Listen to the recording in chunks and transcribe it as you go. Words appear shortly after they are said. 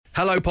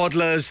Hello,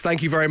 Podlers.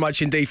 Thank you very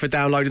much indeed for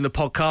downloading the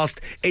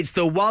podcast. It's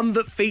the one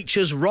that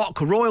features rock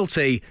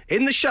royalty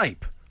in the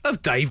shape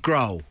of Dave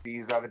Grohl.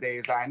 These are the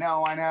Daves I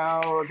know.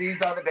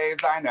 These are the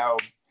Daves I know.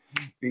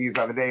 These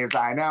are the Daves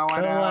I know.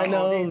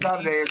 These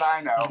are the Daves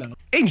I know.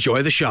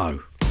 Enjoy the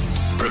show.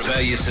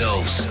 Prepare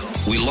yourselves.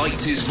 We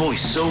liked his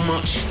voice so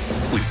much,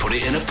 we put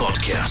it in a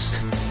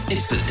podcast.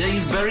 It's the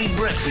Dave Berry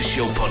Breakfast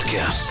Show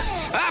podcast.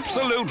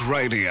 Absolute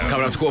Radio.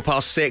 Coming up to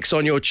 6:15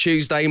 on your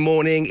Tuesday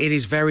morning. It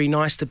is very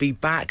nice to be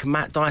back.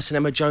 Matt Dyson,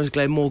 Emma Jones,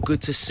 Glenn Moore,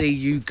 good to see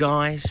you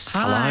guys.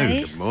 Hi.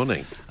 Hello. Good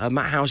morning.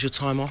 Matt, how's your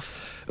time off?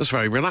 It was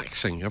very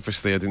relaxing.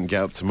 Obviously, I didn't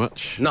get up to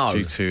much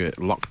due to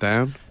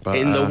lockdown. But,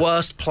 in the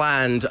worst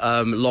planned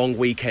long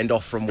weekend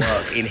off from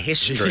work in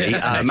history,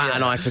 Matt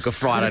and I took a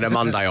Friday and a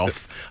Monday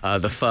off,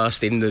 the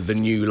first in the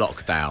new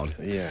lockdown.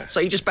 Yeah. So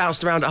you just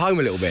bounced around at home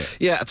a little bit?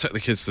 Yeah, I took the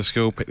kids to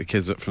school, picked the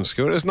kids up from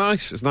school. It was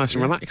nice. It was nice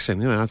and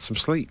relaxing. You know, I had some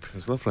sleep. It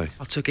was lovely.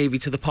 I took Evie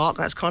to the park.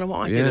 That's kind of what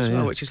I did as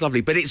well, which is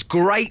lovely. But it's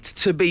great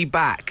to be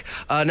back.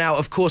 Now,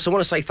 of course, I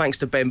want to say thanks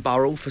to Ben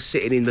Burrell for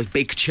sitting in the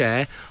big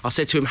chair. I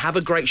said to him, have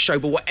a great show,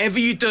 but whatever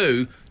you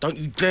do, don't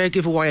you dare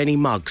give away any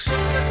mugs.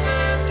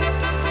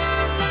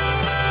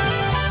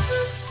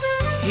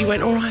 He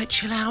went, all right,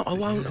 chill out, I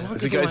won't.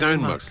 Has he got his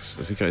own mugs?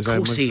 Has he got his own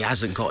mugs? Of course he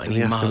hasn't got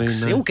any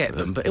mugs. He'll get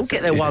them, but he'll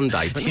get there one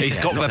day. But He's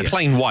got the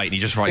plain white and he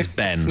just writes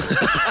Ben.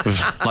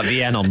 Like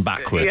the N on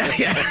backwards.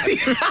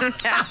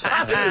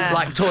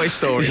 Like Toy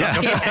Story.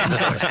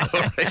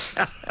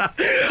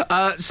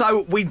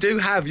 So we do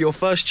have your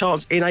first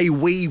chance in a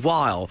wee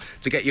while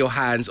to get your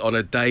hands on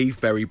a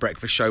Dave Berry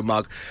Breakfast Show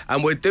mug.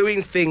 And we're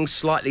doing things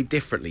slightly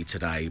differently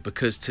today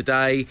because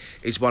today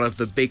is one of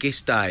the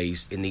biggest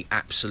days in the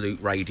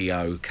Absolute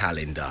Radio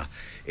calendar.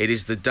 It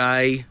is the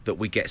day that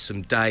we get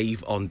some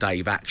Dave on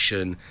Dave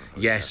action.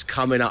 Yes,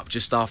 coming up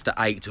just after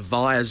 8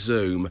 via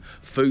Zoom,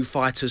 Foo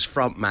Fighters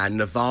frontman,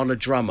 Nirvana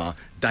drummer,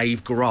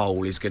 Dave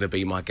Grohl is going to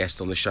be my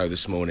guest on the show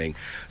this morning.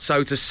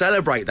 So to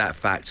celebrate that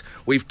fact,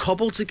 we've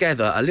cobbled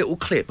together a little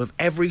clip of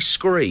every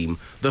scream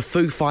the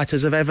Foo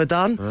Fighters have ever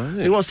done.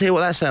 Right. Who wants to hear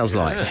what that sounds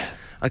like?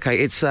 Okay,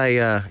 it's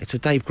a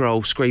Dave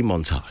Grohl scream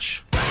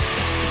montage.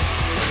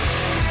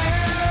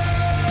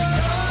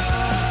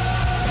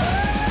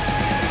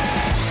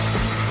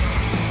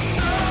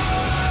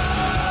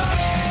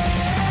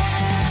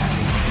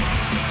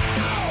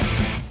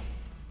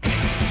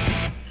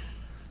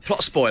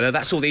 Plot spoiler,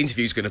 that's all the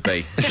interview's going to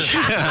be.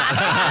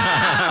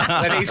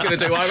 Then he's going to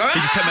do... He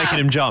just kept making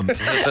him jump. Can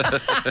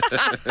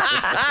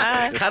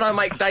I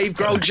make Dave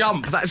Grohl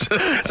jump? That's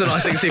a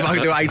nice thing to see if I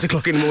can do at 8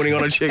 o'clock in the morning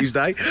on a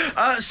Tuesday.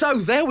 So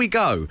there we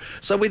go.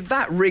 So with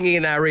that ringing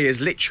in our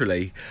ears,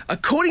 literally,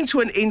 according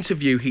to an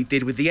interview he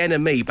did with the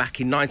NME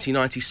back in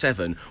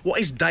 1997, what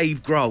is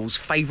Dave Grohl's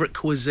favourite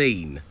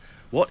cuisine?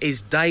 What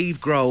is Dave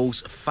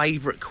Grohl's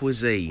favourite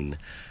cuisine?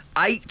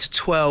 8,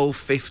 12,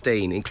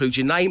 15. Include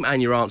your name and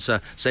your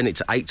answer. Send it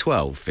to 8,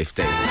 12,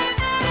 15.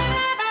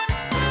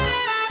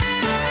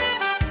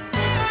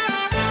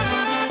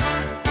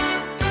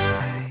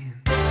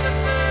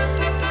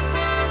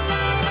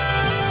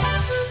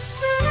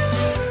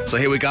 So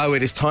here we go.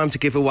 It is time to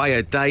give away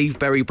a Dave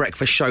Berry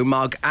Breakfast Show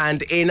mug.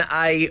 And in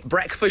a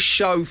breakfast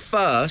show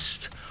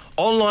first,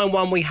 online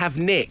one, we have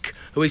Nick,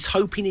 who is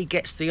hoping he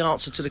gets the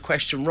answer to the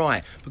question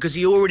right because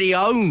he already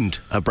owned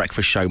a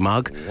breakfast show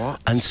mug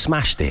and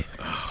smashed it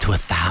to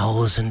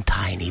 1,000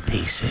 tiny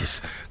pieces.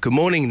 Good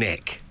morning,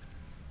 Nick.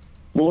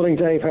 Morning,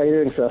 Dave. How are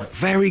you doing, sir?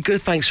 Very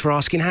good, thanks for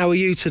asking. How are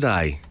you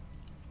today?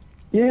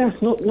 Yeah,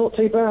 not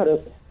too bad.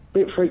 A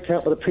bit freaked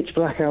out by the pitch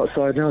black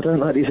outside now. I don't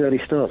like these early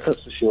starts,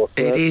 that's for sure.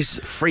 It is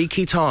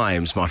freaky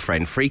times, my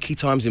friend. Freaky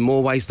times in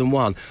more ways than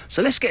one.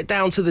 So let's get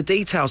down to the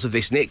details of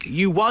this, Nick.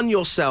 You won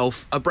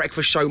yourself a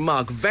breakfast show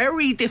mug.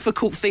 Very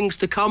difficult things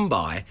to come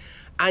by,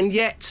 and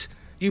yet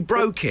you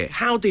broke it.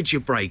 How did you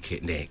break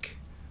it, Nick?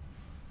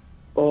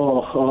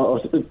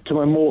 To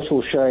my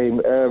mortal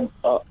shame,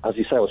 as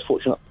you say, I was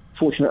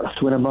fortunate enough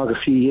to win a mug a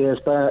few years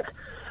back.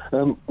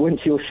 Went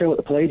to your show at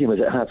the Palladium, as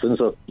it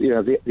happens, or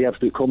the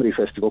Absolute Comedy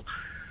Festival.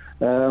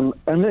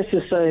 And let's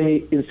just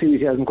say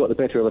enthusiasm got the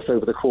better of us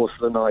over the course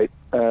of the night,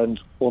 and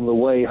on the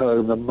way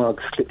home the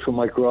mug slipped from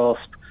my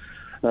grasp,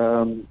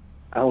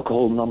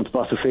 alcohol numbed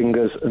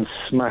butterfingers, and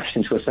smashed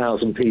into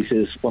 1,000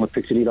 pieces on a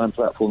Piccadilly line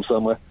platform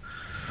somewhere.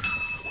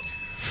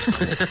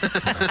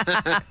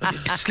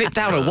 Slipped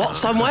down a what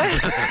somewhere?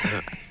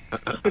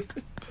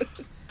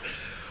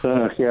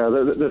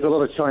 There's a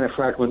lot of China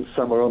fragments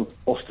somewhere on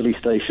Osterley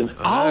Station.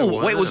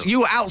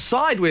 You were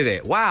outside with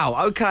it. Wow,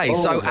 OK.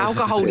 So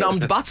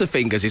alcohol-numbed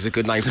butterfingers is a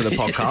good name for the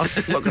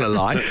podcast, not going to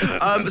lie.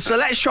 So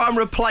let's try and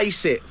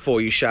replace it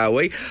for you, shall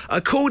we?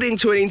 According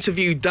to an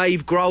interview,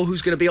 Dave Grohl,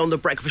 who's going to be on the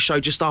breakfast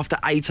show just after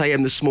 8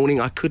 a.m. this morning,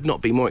 I could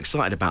not be more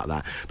excited about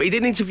that. But he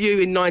did an interview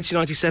in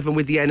 1997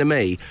 with the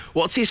NME.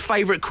 What's his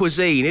favourite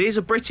cuisine? It is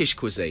a British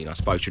cuisine, I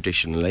suppose,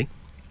 traditionally.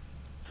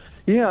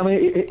 Yeah, I mean,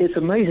 it's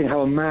amazing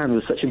how a man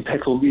with such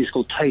impeccable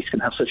musical taste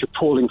can have such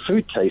appalling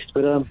food taste,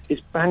 but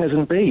it's bangers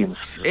and beans.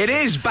 It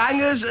is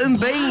bangers and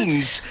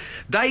beans.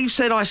 Dave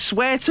said, I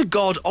swear to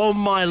God on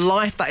my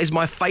life, that is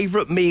my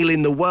favourite meal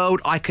in the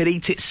world. I could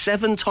eat it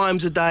 7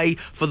 times a day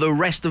for the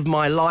rest of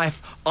my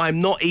life.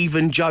 I'm not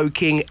even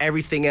joking.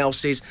 Everything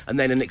else is, and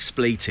then an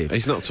expletive.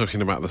 He's not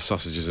talking about the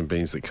sausages and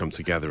beans that come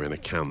together in a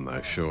can,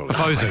 though, surely.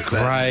 Those are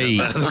great.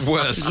 The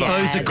worst.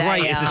 Those are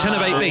great. It's a tin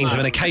of baked beans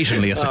and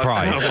occasionally a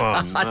surprise. Come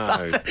on, no.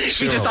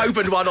 He just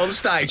opened one on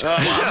stage.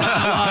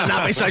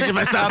 Lovely social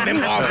for something.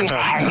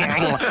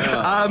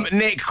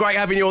 Nick, great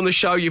having you on the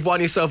show. You've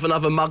won yourself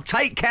another mug.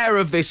 Take care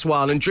of this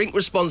one and drink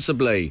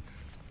responsibly.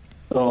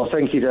 Oh,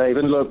 thank you, Dave.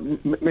 And look,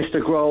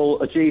 Mr.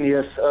 Grohl, a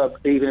genius,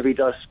 even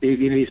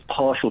if he's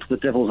partial to the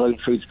devil's own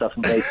food stuff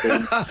and baked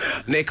beans.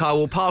 Nick, I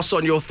will pass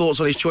on your thoughts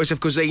on his choice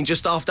of cuisine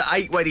just after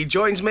 8 when he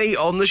joins me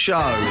on the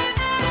show.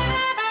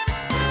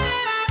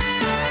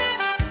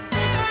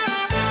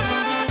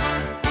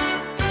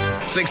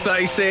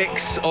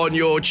 6:36 on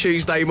your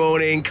Tuesday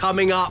morning.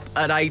 Coming up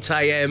at 8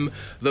 a.m,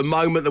 the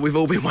moment that we've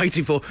all been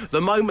waiting for,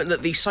 the moment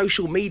that the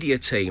social media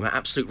team at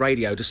Absolute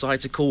Radio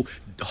decided to call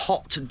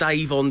Hot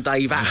Dave on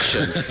Dave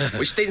action,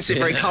 which didn't sit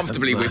very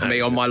comfortably with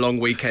me on my long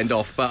weekend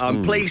off. But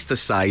I'm pleased to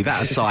say,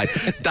 that aside,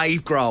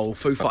 Dave Grohl,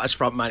 Foo Fighters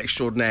frontman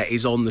extraordinaire,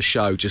 is on the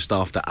show just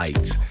after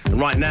 8. And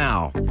right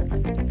now,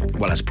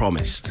 well, as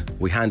promised,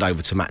 we hand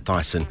over to Matt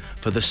Dyson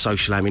for the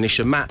social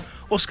ammunition. Matt,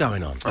 what's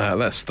going on?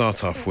 Let's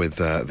start off with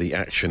the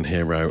action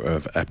hero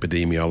of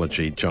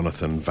epidemiology,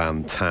 Jonathan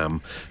Van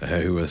Tam,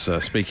 who was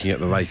speaking at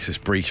the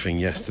latest briefing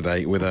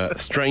yesterday with a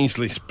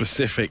strangely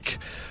specific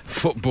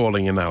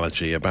footballing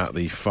analogy about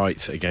the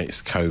fight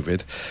against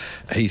COVID.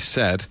 He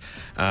said,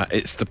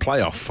 it's the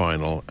playoff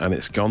final and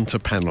it's gone to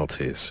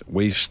penalties.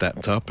 We've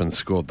stepped up and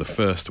scored the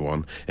first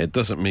one. It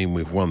doesn't mean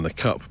we've won the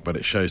cup, but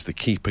it shows the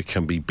keeper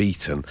can be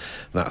beaten.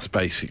 That's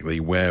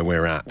basically where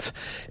we're at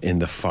in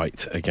the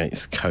fight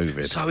against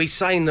COVID. So he's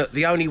saying that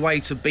the only way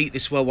to beat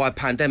this worldwide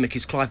pandemic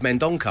is Clive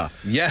Mendonca.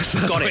 Yes,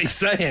 that's what he's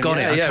saying. Got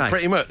it. Yeah, Okay.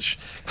 pretty much.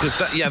 Because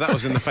that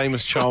was in the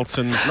famous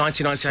Charlton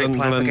 1998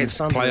 playoff against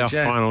Sunderland,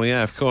 playoff final.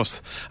 Yeah, of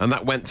course. And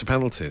that went to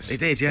penalties. It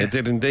did, yeah. It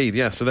did indeed.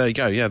 Yeah. So there you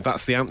go. Yeah,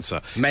 that's the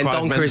answer.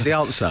 Mendonca is the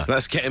answer.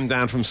 Let's get him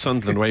down from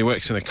Sunderland, where he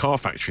works in a car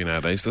factory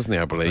nowadays, doesn't he?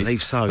 I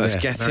believe so. Let's yeah.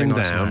 get Very him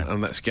nice down man.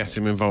 and let's get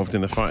him involved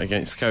in the fight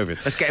against COVID.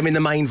 Let's get him in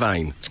the main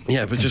vein.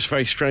 Yeah, but just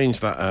very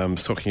strange that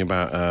talking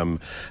about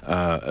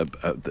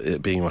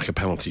it being like a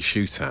penalty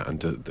shootout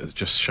and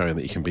just showing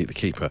that you can beat the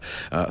keeper.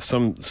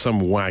 Some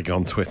wag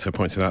on Twitter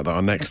pointed out that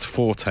our next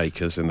 4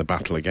 takers in the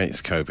battle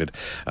against COVID,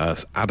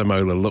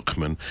 Adamola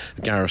Luckman,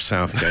 Gareth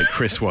Southgate,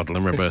 Chris Waddle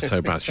and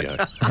Roberto Baggio.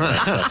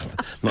 So it's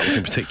not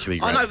looking particularly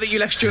great. I know that you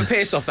left Stuart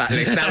Pearce off that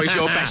list. Now he's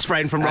your best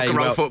friend from rock and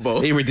roll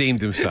football. He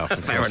redeemed himself,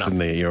 of course, enough.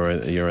 didn't he?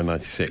 Euro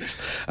 96.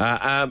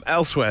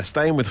 Elsewhere,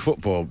 staying with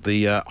football,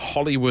 the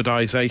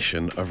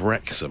Hollywoodisation of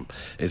Wrexham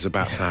is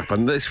about to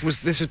happen. This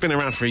has been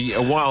around for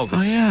a while.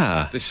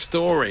 This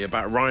story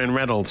about Ryan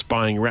Reynolds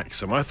buying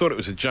Wrexham. I thought it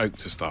was a joke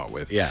to start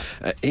with. Yeah.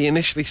 He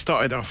initially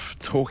started off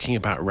talking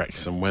about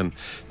Wrexham when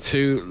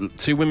two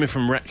women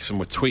from Wrexham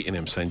were tweeting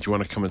him saying, do you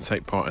want to come and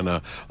take part in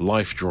a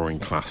life drawing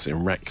class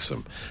in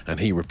Wrexham? And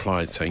he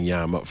replied saying,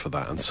 yeah, I'm up for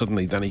that. And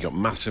suddenly then he got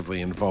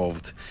massively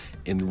involved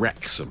in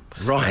Wrexham.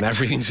 Right. And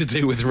everything to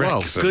do with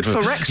Wrexham. Well, good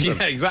for Wrexham.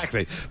 Yeah,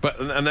 exactly.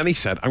 And then he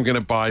said, I'm going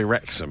to buy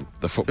Wrexham,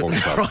 the football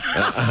club.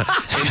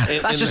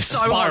 That's just so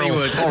Spiral's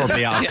Hollywood.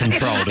 horribly out of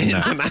control, doesn't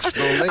it? The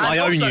National League. I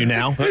own you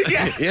now.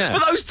 Yeah. Yeah.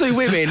 For those 2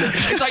 women,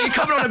 it's like you're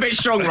coming on a bit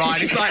strong,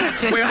 Ryan. It's like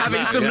we're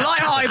having some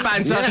light high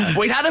banter. Yeah.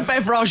 We'd had a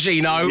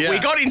bevragino. Yeah. We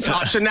got in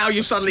touch, and now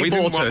you've suddenly We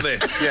bought didn't want us.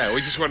 this. Yeah, we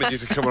just wanted you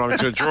to come along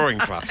to a drawing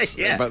class.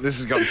 Yeah. But this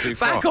has gone too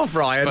far. Back off,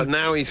 Ryan. But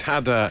now he's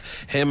had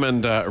him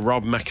and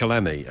Rob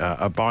McElhenney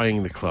are buying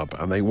the club,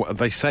 and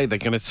they say they're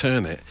going to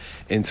turn it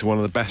into one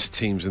of the best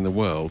teams in the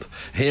world.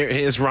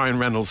 Here's Ryan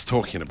Reynolds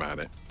talking about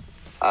it.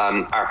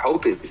 Our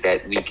hope is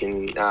that we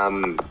can,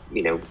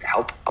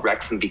 help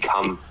Wrexham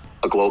become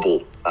a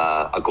global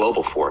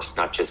force,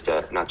 not just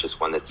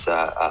one that's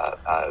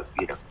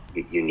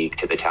unique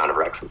to the town of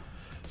Wrexham.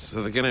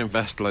 So they're going to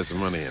invest loads of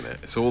money in it.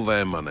 It's all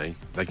their money.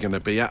 They're going to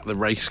be at the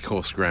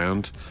racecourse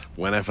ground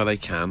whenever they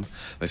can.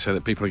 They say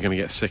that people are going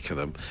to get sick of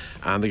them.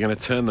 And they're going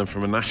to turn them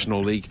from a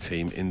National League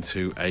team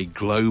into a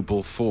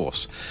global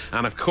force.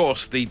 And, of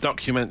course, the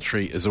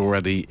documentary is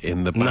already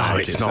in the bag. No,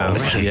 it's not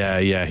already.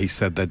 Yeah, he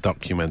said they're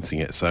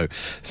documenting it. So it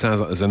sounds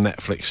like there's a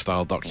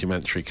Netflix-style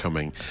documentary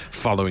coming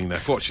following their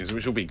fortunes,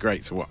 which will be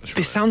great to watch.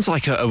 This sounds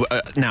like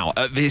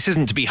this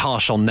isn't to be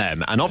harsh on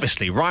them, and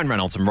obviously Ryan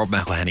Reynolds and Rob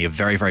McElhenney are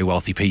very, very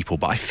wealthy people,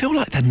 but I feel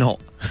like they're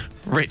not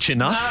rich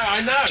enough. No,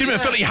 I know. Do you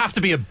feel like you have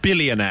to be a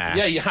billionaire?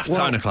 Yeah, you have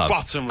to own a club.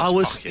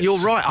 Bottomless pockets. You're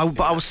right,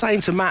 but I was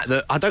saying to Matt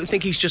that I don't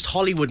think he's just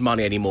Hollywood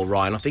money anymore,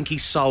 Ryan. I think he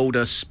sold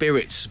a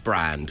spirits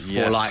brand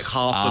for like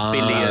 $500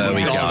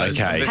 million.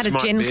 Okay. Had a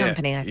gin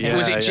company, I think.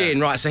 Was it gin?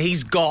 Right, so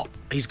he's got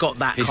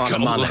that kind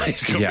of money.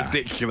 He's got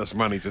ridiculous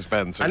money to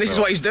spend. So and this is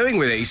what he's doing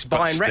with it. He's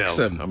buying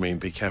Wrexham. I mean,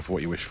 be careful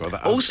what you wish for.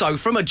 That also,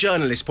 from a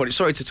journalist point,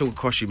 sorry to talk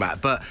across you,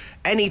 Matt, but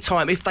any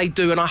time, if they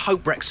do, and I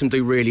hope Wrexham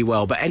do really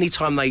well, but any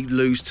time they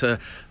lose to,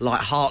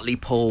 like,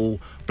 Hartlepool,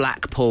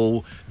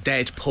 Blackpool,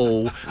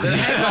 Deadpool, the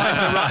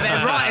headlines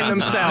they're writing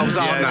themselves,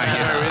 aren't they?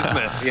 True, isn't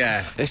it?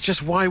 Yeah. It's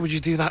just, why would you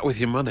do that with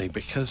your money?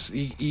 Because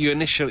you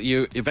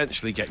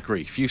eventually get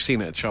grief. You've seen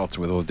it at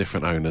Charlton with all the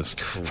different owners.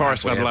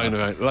 Forest have had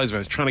loads of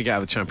owners trying to get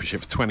out of the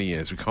Championship for 20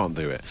 years. We can't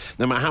do it.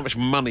 No matter how much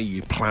money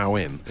you plough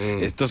in,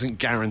 it doesn't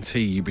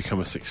guarantee you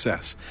become a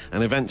success.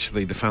 And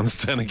eventually the fans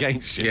turn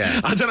against you. Yeah.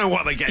 I don't know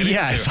what they get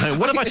into. So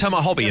what if I turn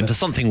my hobby into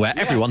something where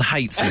everyone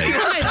hates me?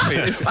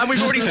 And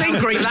we've already seen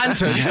Green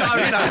Lantern, so,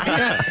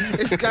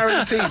 It's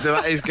guaranteed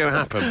that is going to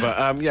happen. But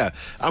I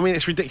mean,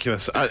 it's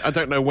ridiculous. I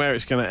don't know where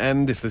it's going to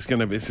end. If this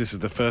is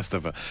the first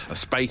of a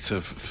spate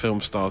of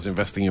film stars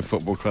investing in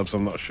football clubs,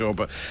 I'm not sure.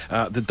 But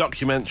the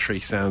documentary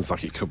sounds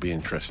like it could be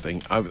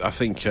interesting. I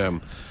think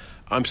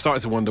I'm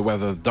starting to wonder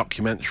whether the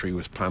documentary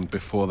was planned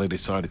before they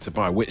decided to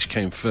buy. Which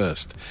came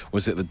first?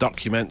 Was it the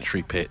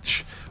documentary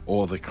pitch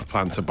or the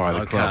plan to buy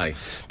the club?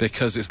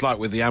 Because it's like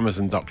with the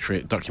Amazon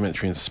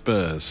documentary in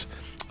Spurs.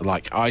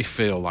 Like, I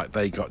feel like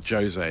they got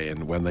Jose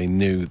in when they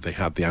knew they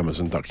had the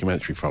Amazon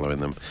documentary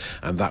following them,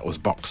 and that was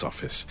box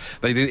office.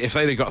 If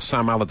they'd have got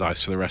Sam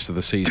Allardyce for the rest of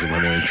the season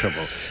when they were in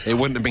trouble, it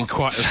wouldn't have been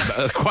quite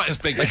as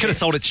big. They could have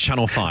sold it to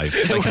Channel 5.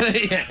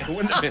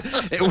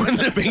 It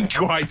wouldn't have been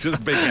quite as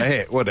big a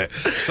hit, would it?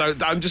 So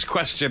I'm just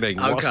questioning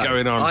what's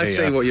going on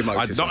here. I see what your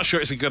motives I'm not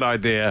sure it's a good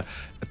idea.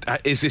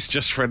 Is this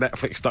just for a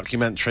Netflix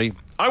documentary?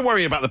 I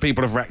worry about the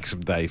people of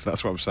Wrexham, Dave.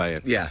 That's what I'm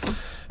saying. Yeah.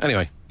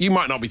 Anyway, you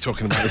might not be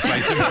talking about this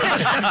later.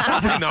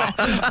 Probably not.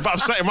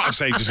 But I might have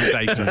saved you some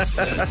data.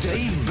 The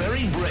Dave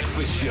Berry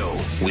Breakfast Show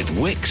with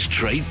Wix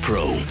Trade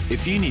Pro.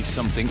 If you need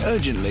something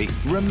urgently,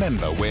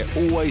 remember we're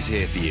always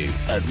here for you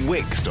at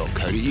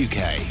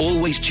wix.co.uk.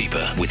 Always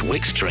cheaper with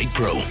Wix Trade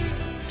Pro.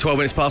 12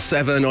 minutes past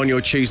 7 on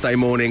your Tuesday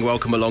morning.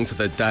 Welcome along to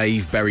the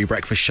Dave Berry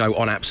Breakfast Show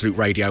on Absolute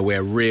Radio,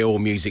 where real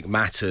music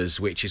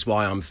matters, which is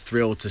why I'm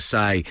thrilled to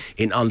say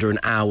in under an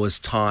hour's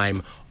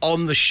time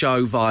on the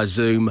show via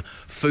Zoom,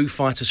 Foo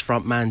Fighters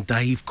frontman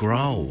Dave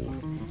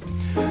Grohl.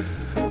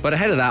 But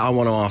ahead of that, I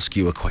want to ask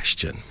you a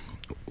question.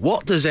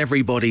 What does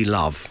everybody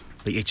love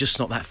that you're just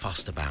not that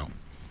fussed about?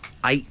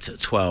 8,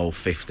 12,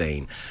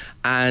 15.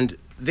 And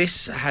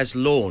this has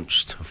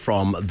launched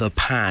from the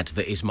pad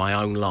that is my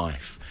own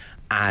life,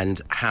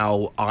 and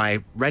how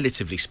I,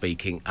 relatively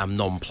speaking, am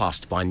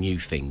nonplussed by new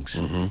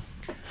things.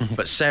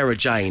 But Sarah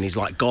Jane is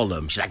like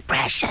Gollum. She's like,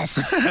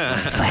 precious,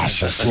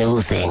 precious new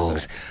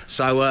things.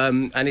 So,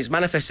 and it's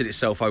manifested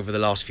itself over the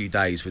last few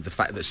days with the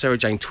fact that Sarah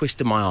Jane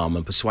twisted my arm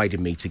and persuaded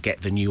me to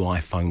get the new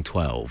iPhone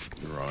 12.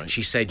 Right.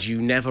 She said,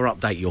 you never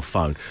update your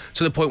phone.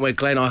 To the point where,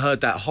 Glenn, I heard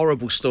that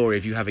horrible story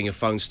of you having your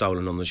phone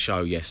stolen on the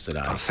show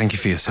yesterday. Oh, thank you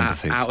for your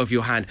sympathies. Out of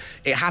your hand.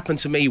 It happened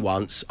to me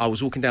once. I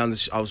was walking down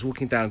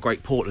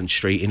Great Portland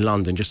Street in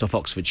London, just off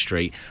Oxford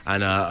Street,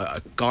 and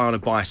a guy on a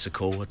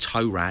bicycle, a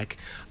tow rag,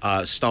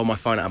 stole my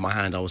phone out of my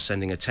hand. I was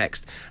sending a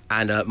text,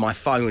 and my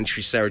phone,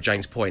 to Sarah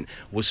Jane's point,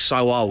 was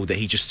so old that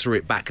he just threw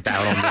it back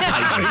down on the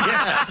pavement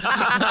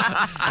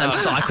and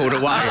cycled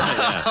away.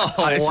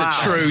 It's a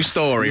true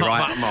story, Not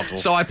right? that model.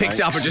 So I picked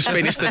it up and just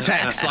finished the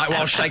text, like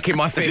while shaking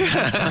my fist,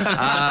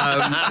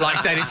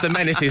 like Dennis the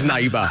Menace's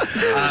neighbour.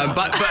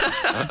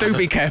 But do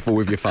be careful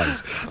with your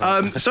phones.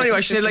 So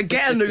anyway, she said, like,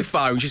 get a new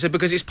phone. She said,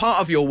 because it's part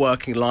of your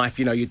working life.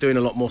 You know, you're doing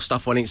a lot more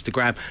stuff on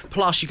Instagram.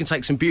 Plus, you can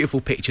take some beautiful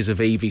pictures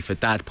of Evie for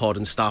Dad Pod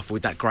and stuff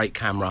with that great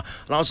camera.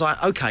 And I was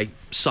like, okay,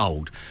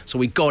 sold. So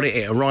we got it.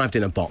 It arrived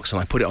in a box,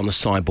 and I put it on the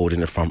sideboard in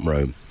the front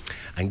room.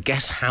 And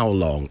guess how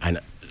long? And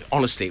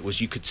honestly,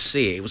 you could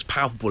see it. It was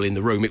palpable in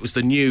the room. It was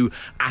the new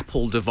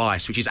Apple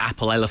device, which is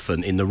Apple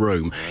Elephant in the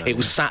room. It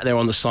was sat there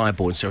on the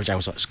sideboard, and Sarah Jane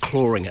was like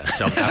clawing at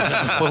herself.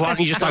 Well, why don't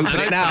you just open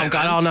it now? I'm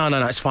going, oh,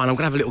 no, it's fine. I'm going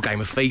to have a little game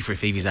of FIFA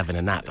if Evie's having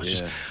a nap.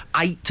 Just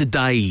 8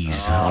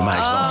 days I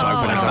managed not to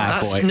open that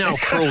bad boy. That's now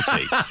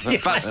cruelty.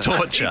 That's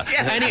torture.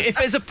 And if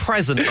there's a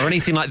present or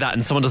anything like that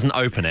and someone doesn't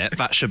open it,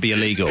 that should be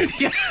illegal.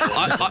 There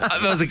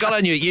was a guy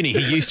I knew at uni who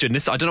used to, and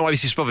this, I don't know why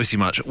this is obviously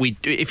much,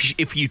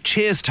 if you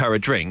cheers to her a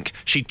drink,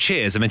 she'd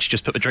cheers and then she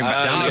just put the drink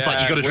back down. It was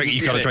like, you got to drink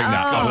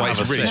that. Otherwise,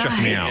 it's really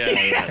stressing me out.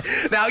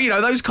 Now, you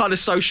know, those kind of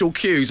social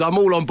cues, I'm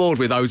all on board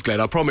with those,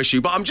 Glenn, I promise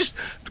you, but I'm just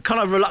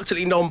kind of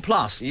reluctantly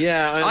nonplussed.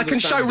 Yeah, I can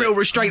show real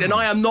restraint, and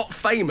I am not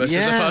famous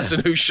as a person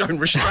who's shown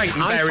restraint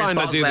in various I find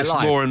I parts do of their this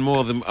life. more and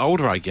more the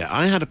older I get.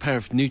 I had a pair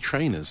of new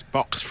trainers,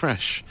 box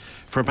fresh,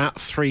 for about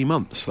 3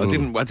 months. I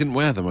didn't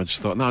wear them. I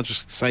just thought, no, I'll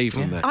just save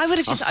them there. I would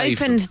have just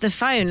opened the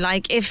phone.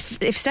 Like, if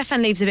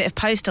Stefan leaves a bit of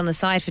post on the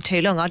side for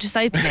too long, I'll just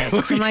open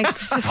it. So I'm like,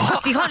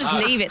 you can't just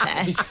leave it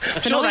there.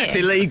 I'm sure that's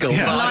illegal.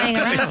 It's lying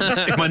around.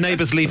 If my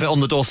neighbours leave it on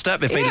the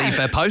doorstep, if they leave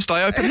their post,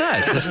 I open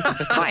theirs.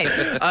 Right.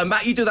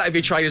 Matt, you do that with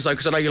your trainers, though,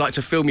 because I know you like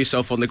to film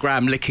yourself on the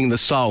gram licking the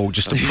sole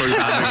just to prove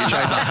how your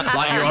trainers are,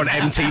 like you're on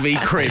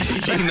MTV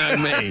Cribs. You know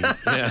me.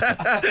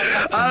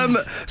 Yeah.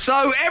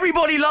 So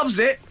everybody loves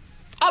it.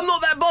 I'm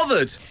not that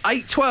bothered.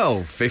 8,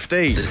 12,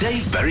 15. The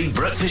Dave Berry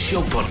Breakfast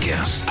Show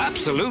Podcast.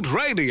 Absolute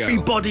Radio.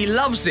 Everybody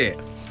loves it.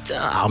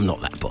 I'm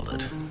not that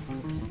bothered.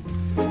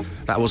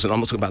 I'm not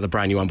talking about the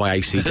brand new one by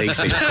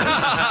AC/DC,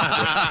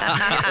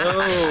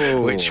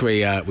 which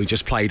we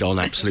just played on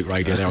Absolute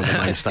Radio there on the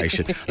main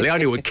station.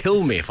 Leonie would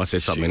kill me if I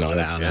said something like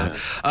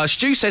that.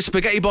 Stu says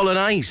spaghetti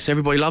bolognese.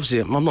 Everybody loves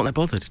it. I'm not that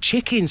bothered.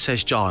 Chicken,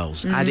 says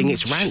Giles, adding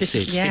it's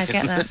rancid. Yeah, I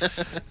get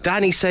that.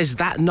 Danny says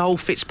that Noel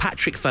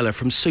Fitzpatrick fella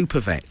from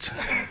Supervet.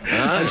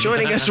 And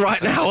joining us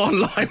right now on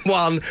line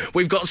 1,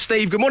 we've got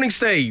Steve. Good morning,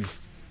 Steve.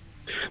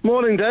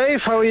 Morning,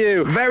 Dave. How are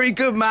you? Very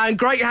good, man.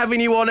 Great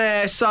having you on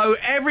air. So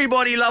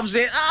everybody loves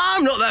it.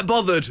 I'm not that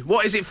bothered.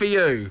 What is it for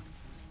you?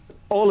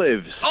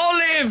 Olives.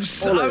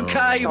 Olives.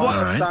 Okay.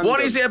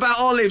 What is it about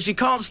olives? You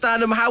can't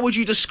stand them. How would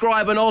you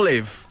describe an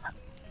olive?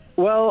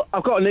 Well,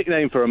 I've got a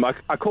nickname for them. I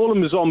call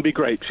them zombie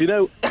grapes. You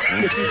know,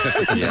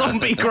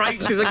 Zombie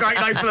grapes is a great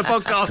name for the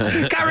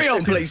podcast. Carry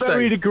on, please,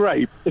 Steve.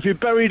 If you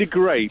buried a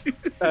grape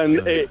and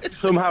it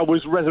somehow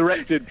was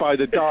resurrected by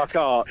the dark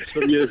arts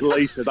some years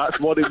later, that's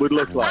what it would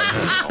look like.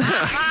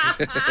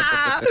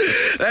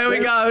 There we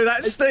go.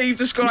 That's Steve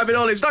describing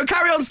olives. No,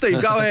 carry on,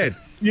 Steve. Go ahead.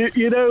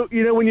 You know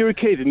when you're a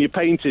kid and you're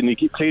painting, you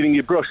keep cleaning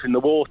your brush in the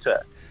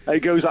water.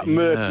 It goes that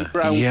murky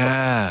brown.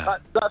 Yeah.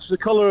 That's the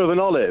colour of an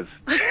olive.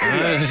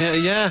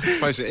 Yeah, I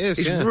suppose it is.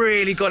 He's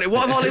really got it.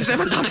 What have olives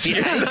ever done to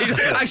you?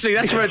 Actually,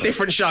 that's for a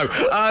different show.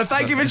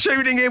 Thank you for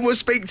tuning in. We'll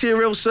speak to you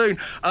real soon.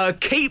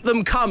 Keep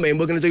them coming.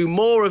 We're going to do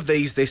more of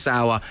these this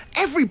hour.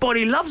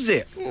 Everybody loves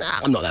it. Nah,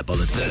 I'm not that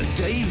bothered. The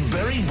Dave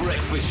Berry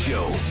Breakfast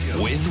Show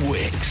with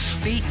Wix.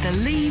 Beat the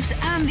leaves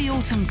and the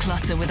autumn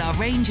clutter with our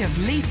range of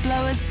leaf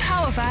blowers,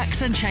 power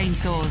vacs and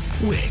chainsaws.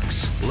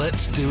 Wix,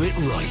 let's do it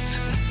right.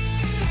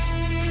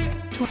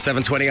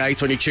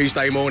 7:28 on your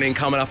Tuesday morning.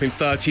 Coming up in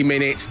 30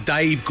 minutes,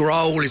 Dave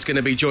Grohl is going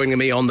to be joining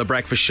me on The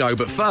Breakfast Show.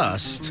 But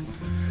first,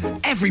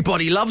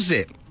 everybody loves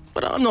it,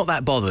 but I'm not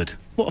that bothered.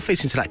 What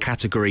fits into that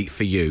category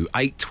for you?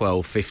 8,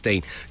 12,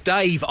 15.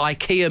 Dave,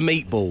 IKEA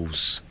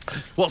meatballs.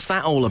 What's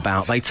that all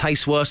about? They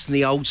taste worse than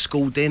the old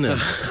school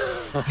dinners.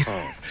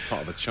 It's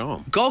part of the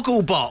charm.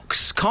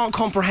 Gogglebox. Can't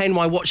comprehend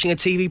why watching a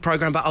TV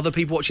programme about other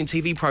people watching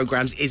TV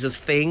programmes is a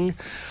thing.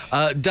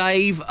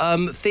 Dave,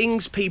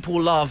 things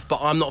people love but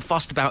I'm not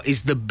fussed about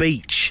is the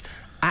beach.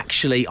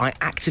 Actually, I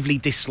actively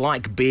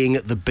dislike being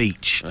at the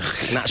beach.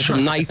 And that's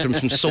from Nathan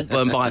from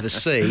Saltburn by the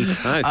Sea.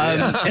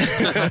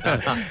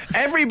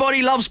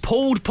 Everybody loves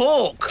pulled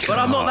pork, but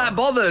I'm not that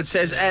bothered,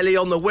 says Ellie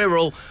on the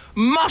Wirral.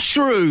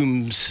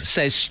 Mushrooms,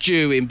 says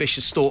Stu in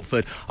Bishop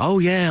Stortford. Oh,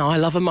 yeah, I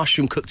love a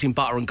mushroom cooked in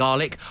butter and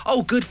garlic.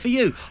 Oh, good for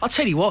you. I'll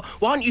tell you what,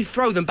 why don't you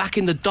throw them back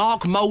in the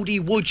dark, mouldy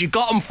wood you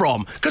got them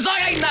from? Because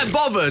I ain't that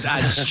bothered,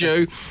 adds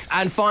Stu.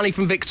 And finally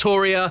from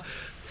Victoria,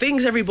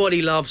 things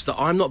everybody loves that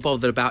I'm not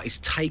bothered about is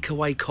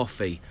takeaway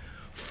coffee.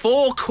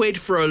 £4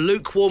 for a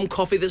lukewarm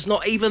coffee that's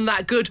not even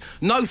that good.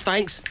 No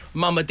thanks,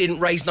 Mama didn't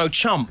raise no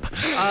chump.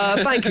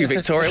 Thank you,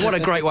 Victoria. What a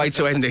great way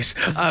to end this.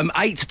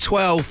 8 to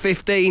 12,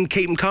 15,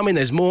 keep them coming.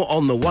 There's more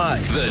on the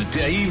way. The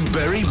Dave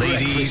Berry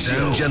Ladies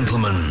and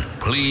gentlemen,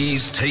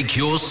 please take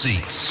your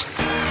seats.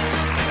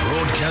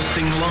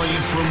 Broadcasting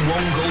live from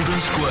One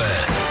Golden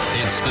Square,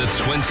 it's the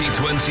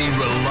 2020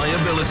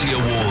 Reliability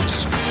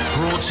Awards,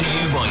 brought to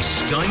you by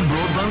Sky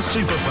Broadband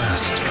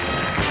Superfast.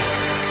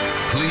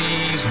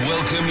 Please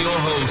welcome your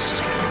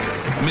host,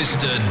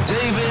 Mr.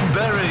 David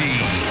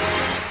Berry.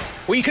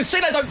 Well, you can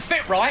see they don't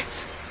fit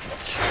right.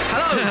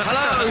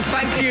 Hello,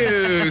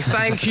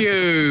 thank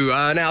you.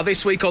 Now,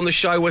 this week on the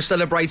show, we're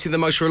celebrating the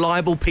most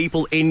reliable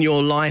people in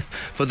your life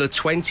for the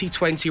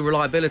 2020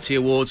 Reliability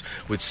Awards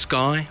with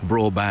Sky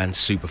Broadband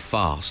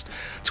Superfast.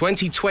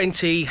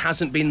 2020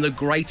 hasn't been the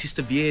greatest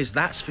of years,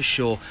 that's for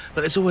sure,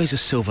 but there's always a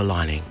silver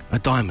lining, a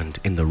diamond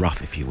in the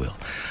rough, if you will.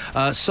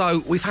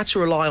 So we've had to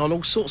rely on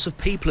all sorts of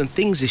people and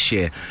things this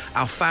year.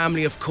 Our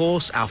family, of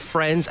course, our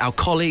friends, our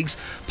colleagues,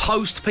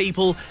 post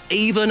people,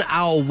 even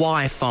our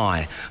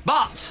Wi-Fi.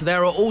 But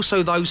there are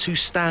also those who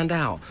stand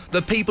out,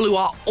 the people who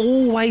are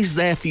always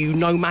there for you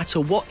no matter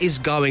what is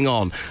going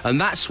on.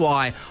 And that's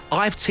why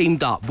I've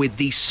teamed up with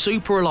the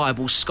super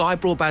reliable Sky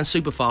Broadband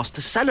Superfast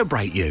to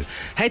celebrate you.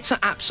 Head to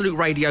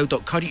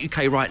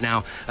absoluteradio.co.uk right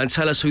now and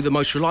tell us who the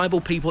most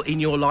reliable people in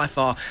your life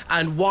are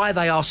and why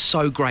they are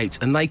so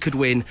great, and they could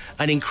win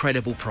an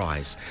incredible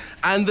prize.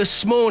 And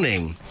this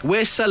morning,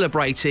 we're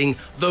celebrating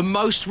the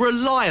most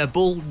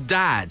reliable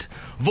dad.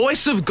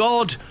 Voice of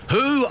God,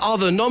 who are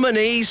the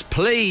nominees,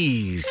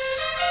 please?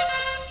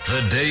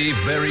 The Dave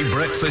Berry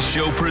Breakfast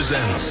Show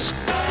presents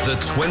the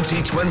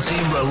 2020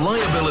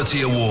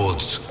 Reliability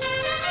Awards.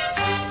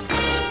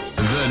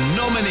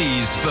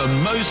 nominees for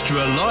Most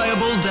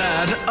Reliable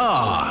Dad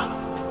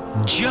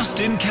are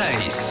Just In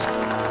Case,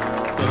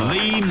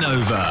 Lee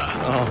Nova,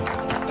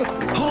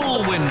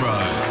 Paul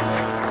Winrow,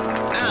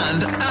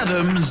 and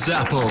Adam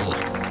Zappel.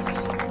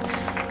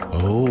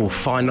 Oh,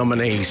 fine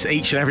nominees.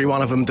 Each and every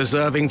one of them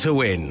deserving to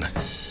win.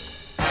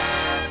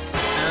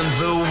 And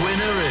the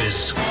winner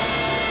is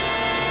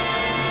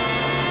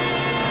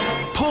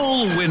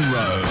Paul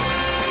Winrow.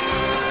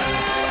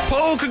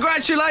 Paul,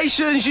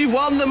 congratulations. You've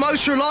won the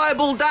Most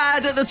Reliable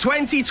Dad at the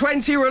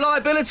 2020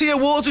 Reliability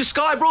Awards with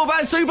Sky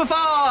Broadband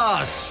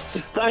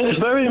Superfast. Thanks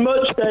very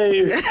much,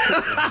 Dave.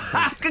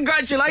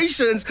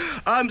 Congratulations.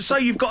 So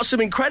you've got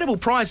some incredible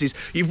prizes.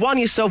 You've won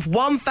yourself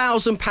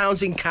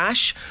 £1,000 in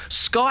cash,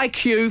 Sky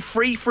Q,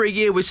 free for a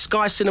year with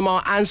Sky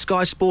Cinema and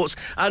Sky Sports,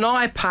 an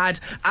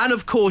iPad, and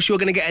of course you're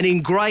going to get an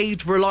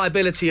engraved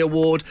Reliability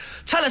Award.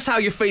 Tell us how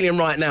you're feeling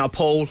right now,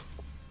 Paul.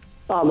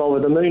 I'm over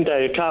the moon,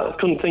 Dave.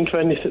 Couldn't think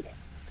of anything.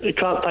 I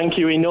can't thank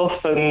you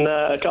enough, and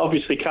I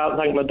obviously can't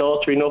thank my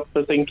daughter enough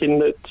for thinking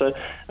that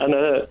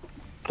and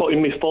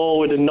putting me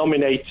forward and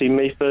nominating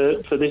me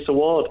for this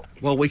award.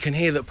 Well, we can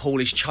hear that Paul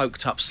is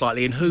choked up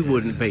slightly, and who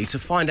wouldn't be? To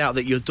find out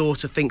that your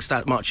daughter thinks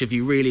that much of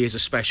you really is a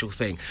special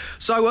thing.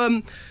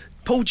 So,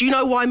 Paul, do you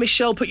know why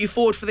Michelle put you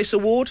forward for this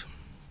award?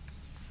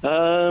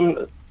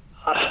 Probably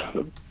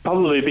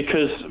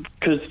because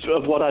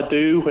of what I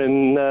do,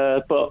 and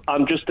but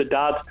I'm just a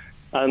dad.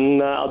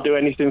 And I'll do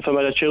anything for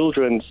my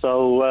children.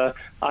 So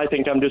I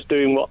think I'm just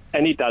doing what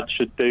any dad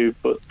should do.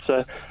 But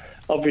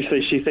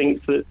obviously she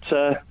thinks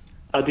that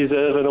I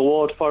deserve an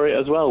award for it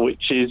as well,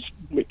 which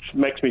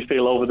makes me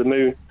feel over the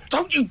moon.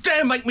 Don't you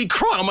dare make me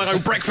cry on my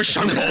own breakfast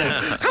show, Paul.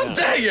 How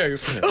dare you?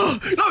 Oh,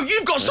 no,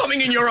 you've got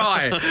something in your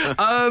eye.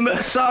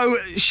 So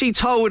she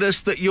told us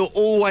that you're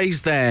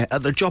always there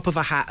at the drop of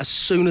a hat as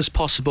soon as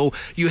possible.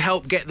 You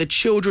help get the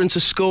children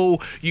to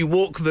school. You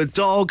walk the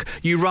dog.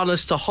 You run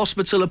us to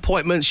hospital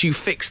appointments. You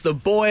fix the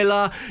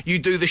boiler. You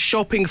do the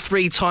shopping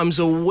 3 times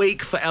a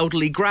week for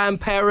elderly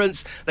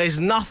grandparents. There's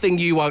nothing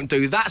you won't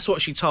do. That's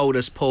what she told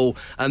us, Paul,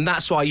 and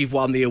that's why you've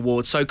won the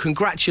award. So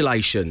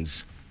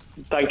congratulations.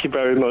 Thank you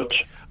very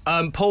much.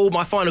 Paul,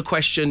 my final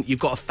question. You've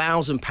got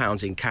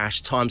 £1,000 in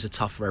cash. Times are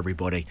tough for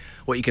everybody.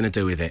 What are you going to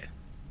do with it?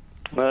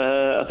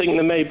 I think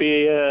there may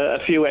be a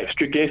few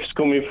extra gifts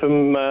coming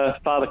from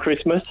Father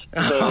Christmas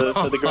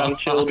for the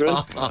grandchildren,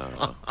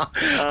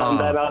 and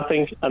then I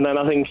think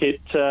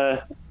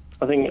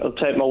I'll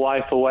take my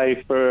wife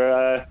away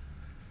for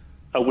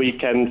a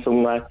weekend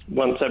somewhere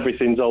once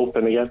everything's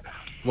open again.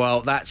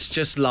 Well, that's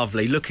just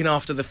lovely. Looking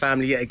after the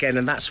family yet again,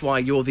 and that's why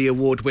you're the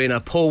award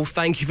winner. Paul,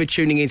 thank you for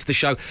tuning into the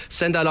show.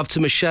 Send our love to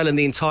Michelle and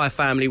the entire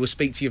family. We'll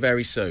speak to you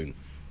very soon.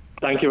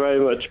 Thank you very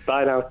much.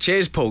 Bye now.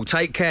 Cheers, Paul.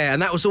 Take care.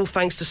 And that was all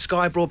thanks to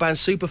Sky Broadband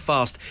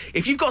Superfast.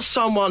 If you've got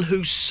someone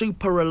who's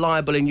super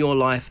reliable in your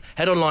life,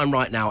 head online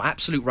right now,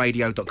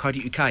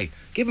 absoluteradio.co.uk.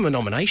 Give them a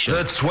nomination.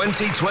 The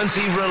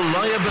 2020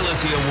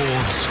 Reliability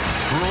Awards,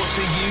 brought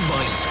to you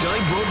by Sky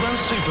Broadband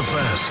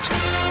Superfast.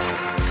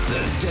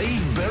 The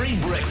Dave Berry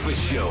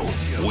Breakfast Show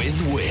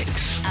with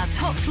Wix. Our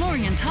top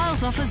flooring and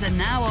tiles offers are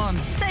now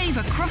on. Save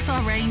across our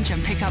range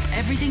and pick up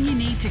everything you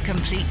need to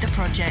complete the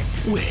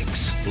project.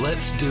 Wix,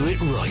 let's do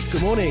it right.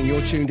 Good morning.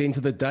 You're tuned into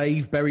the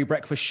Dave Berry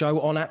Breakfast Show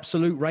on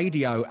Absolute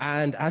Radio.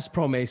 And as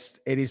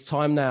promised, it is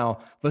time now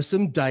for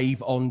some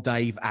Dave on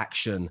Dave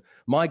action.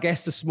 My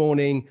guest this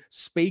morning,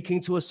 speaking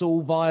to us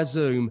all via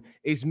Zoom,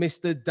 is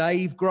Mr.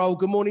 Dave Grohl.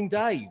 Good morning,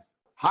 Dave.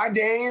 Hi,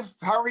 Dave.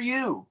 How are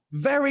you?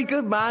 Very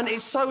good, man.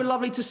 It's so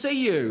lovely to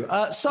see you.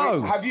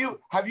 Wait, have you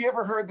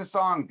ever heard the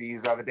song,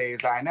 These Are the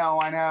Days I Know,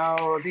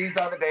 These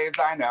Are the Days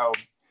I Know,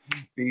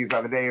 These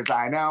Are the Days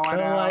I Know,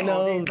 I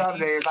know. These are the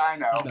days I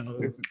know.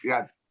 It's,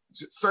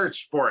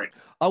 search for it.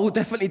 I will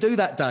definitely do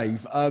that,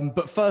 Dave.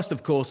 But first,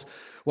 of course,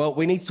 well,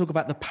 we need to talk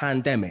about the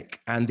pandemic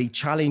and the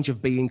challenge of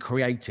being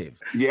creative.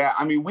 Yeah,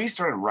 I mean, we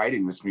started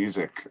writing this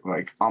music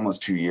like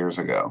almost 2 years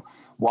ago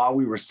while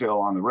we were still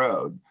on the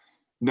road.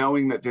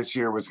 Knowing that this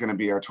year was going to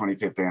be our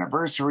 25th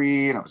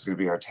anniversary and it was going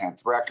to be our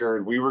 10th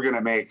record, we were going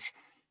to make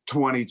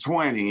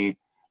 2020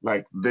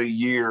 like the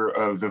year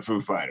of the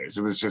Foo Fighters.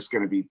 It was just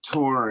going to be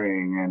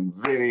touring and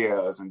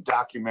videos and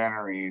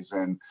documentaries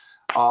and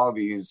all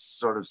these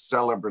sort of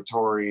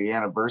celebratory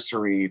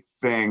anniversary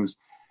things.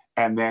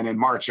 And then in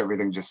March,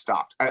 everything just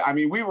stopped. I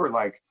mean, we were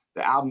like,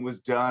 the album was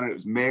done, it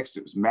was mixed,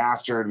 it was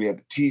mastered. We had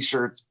the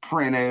t-shirts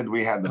printed.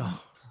 We had the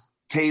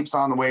tapes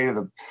on the way to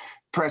the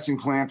pressing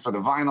plant for the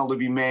vinyl to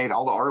be made,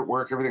 all the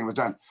artwork, everything was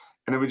done.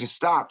 And then we just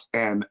stopped.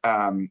 And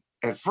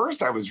at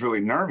first I was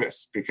really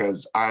nervous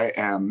because I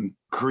am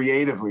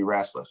creatively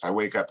restless. I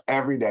wake up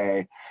every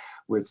day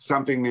with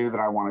something new that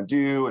I want to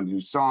do, a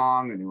new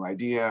song, a new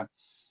idea.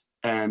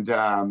 And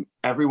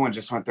everyone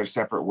just went their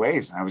separate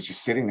ways. And I was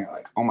just sitting there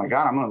like, oh my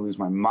God, I'm going to lose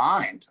my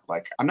mind.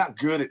 Like, I'm not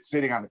good at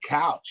sitting on the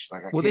couch.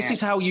 Like, this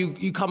is how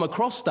you come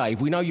across,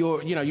 Dave. We know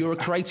you're a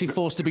creative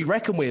force to be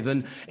reckoned with.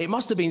 And it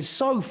must have been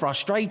so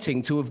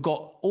frustrating to have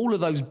got all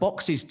of those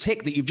boxes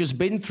ticked that you've just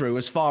been through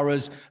as far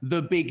as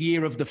the big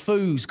year of the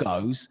Foos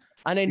goes.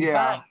 and then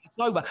bang, it's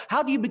over.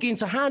 How do you begin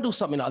to handle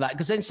something like that?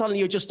 Because then suddenly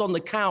you're just on the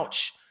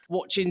couch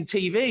watching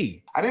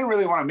TV. I didn't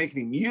really want to make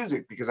any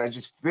music because I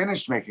just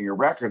finished making a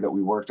record that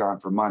we worked on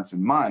for months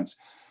and months,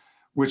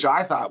 which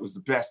I thought was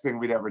the best thing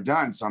we'd ever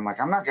done. So I'm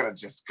like, I'm not going to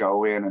just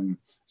go in and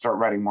start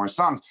writing more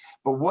songs.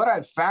 But what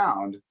I've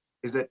found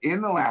is that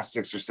in the last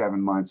 6 or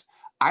 7 months,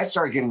 I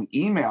started getting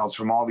emails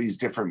from all these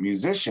different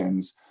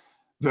musicians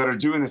that are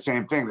doing the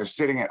same thing. They're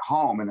sitting at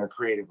home and they're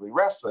creatively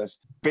restless,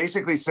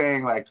 basically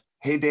saying like,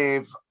 hey,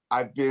 Dave,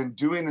 I've been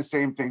doing the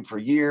same thing for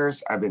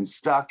years. I've been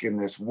stuck in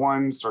this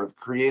one sort of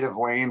creative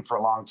lane for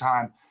a long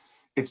time.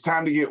 It's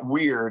time to get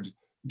weird.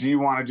 Do you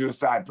want to do a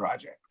side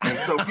project? And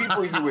so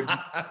people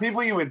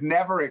you would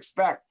never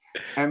expect.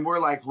 And we're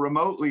like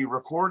remotely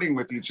recording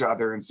with each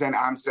other and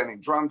I'm sending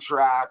drum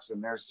tracks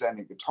and they're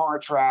sending guitar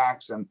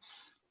tracks. And,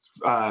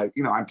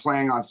 I'm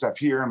playing on stuff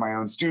here in my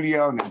own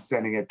studio and then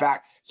sending it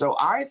back. So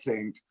I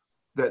think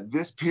that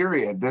this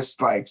period, this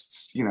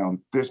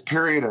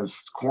period of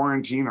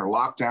quarantine or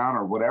lockdown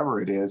or whatever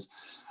it is,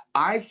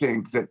 I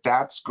think that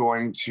that's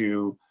going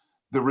to,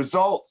 the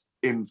result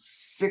in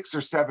 6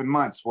 or 7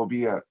 months will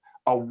be a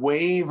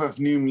wave of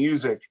new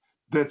music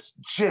that's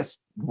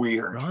just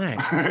weird. Right.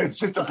 It's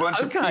just a bunch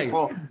of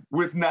people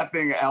with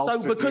nothing else to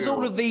do. So because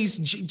all of these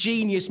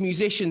genius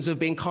musicians have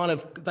been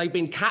they've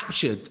been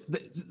captured,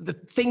 the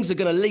things are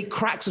going to leak,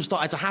 cracks have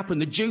started to happen,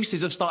 the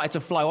juices have started to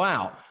flow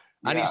out.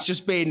 And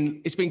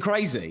it's been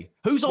crazy.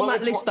 Who's on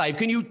that list, Dave?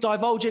 Can you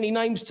divulge any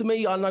names to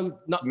me? I know.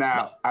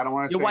 No, I don't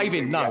want to say you're waving.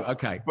 Anything no, yet.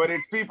 Okay. But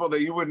it's people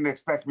that you wouldn't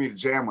expect me to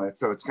jam with,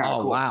 so it's kind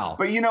of cool. Wow.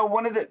 But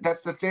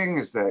that's the thing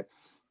is that,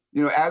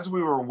 as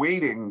we were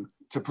waiting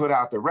to put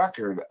out the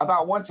record,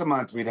 about once a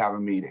month we'd have a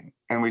meeting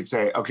and we'd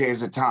say, okay,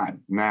 is it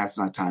time? Nah, it's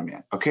not time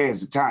yet. Okay,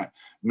 is it time?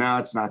 No,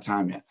 it's not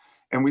time yet.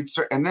 And we'd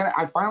start, and then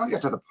I finally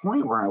got to the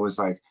point where I was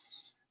like,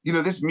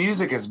 this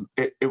music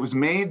it was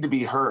made to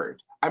be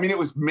heard. I mean, it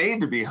was made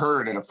to be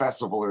heard at a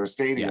festival or a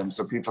stadium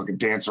so people could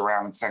dance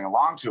around and sing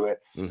along to it.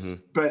 Mm-hmm.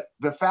 But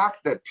the fact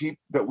that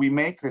that we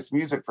make this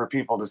music for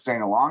people to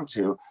sing along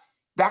to,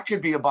 that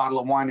could be a bottle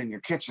of wine in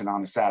your kitchen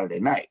on a Saturday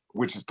night,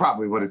 which is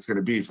probably what it's going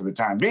to be for the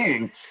time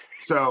being.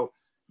 So,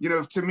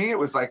 to me, it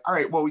was like, all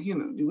right, well, we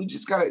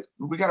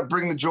got to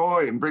bring the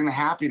joy and bring the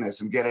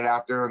happiness and get it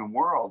out there in the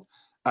world.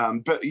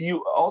 But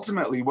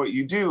ultimately what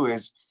you do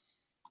is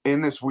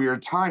in this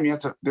weird time,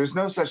 there's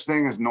no such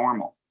thing as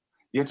normal.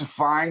 You have to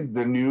find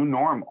the new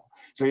normal.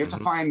 So you have to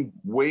find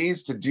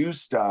ways to do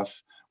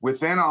stuff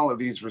within all of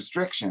these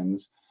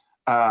restrictions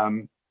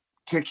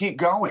to keep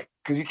going,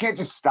 because you can't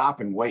just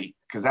stop and wait,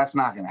 because that's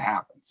not going to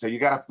happen. So you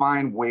got to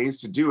find ways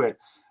to do it,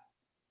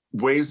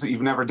 ways that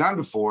you've never done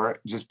before.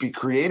 Just be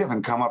creative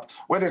and come up,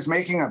 whether it's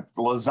making a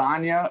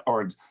lasagna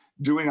or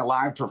doing a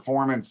live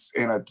performance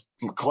in a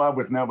club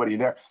with nobody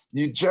there.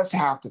 You just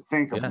have to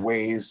think of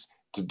ways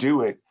to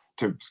do it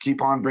to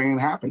keep on bringing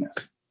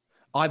happiness.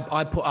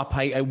 I put up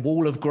a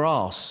wall of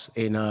grass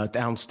in a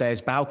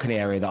downstairs balcony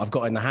area that I've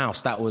got in the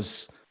house. That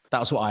was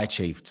what I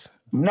achieved.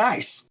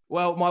 Nice.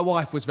 Well, my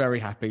wife was very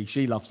happy.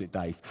 She loves it,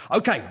 Dave.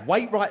 Okay,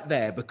 wait right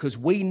there, because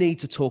we need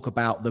to talk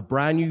about the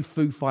brand new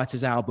Foo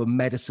Fighters album,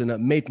 Medicine at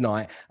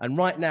Midnight. And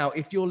right now,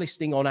 if you're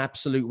listening on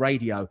Absolute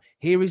Radio,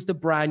 here is the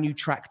brand new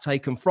track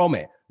taken from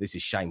it. This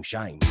is Shame,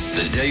 Shame.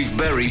 The Dave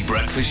Berry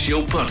Breakfast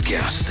Show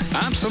Podcast.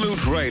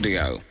 Absolute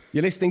Radio.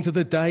 You're listening to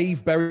the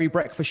Dave Berry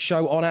Breakfast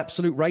Show on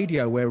Absolute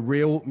Radio, where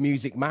real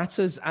music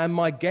matters. And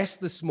my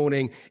guest this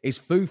morning is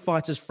Foo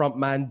Fighters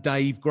frontman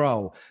Dave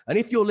Grohl. And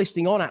if you're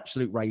listening on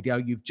Absolute Radio,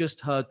 you've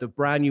just heard the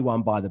brand new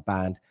one by the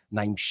band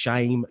named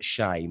Shame,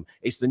 Shame.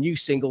 It's the new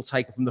single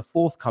taken from the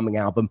forthcoming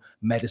album,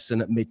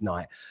 Medicine at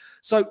Midnight.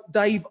 So,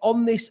 Dave,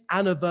 on this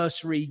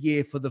anniversary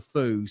year for the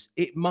Foos,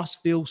 it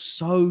must feel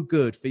so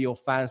good for your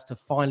fans to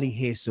finally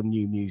hear some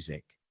new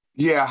music.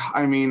 Yeah,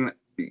 I mean,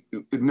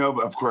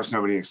 of course,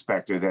 nobody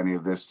expected any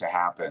of this to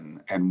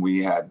happen. And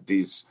we had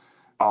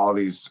all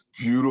these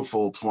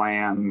beautiful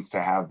plans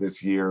to have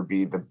this year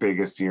be the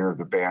biggest year of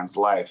the band's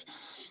life.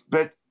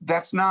 But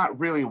that's not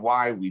really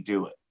why we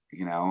do it.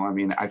 I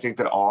mean, I think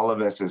that all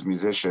of us as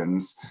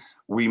musicians,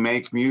 we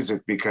make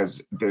music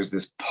because there's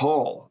this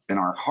pull in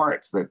our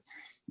hearts that,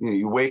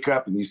 you wake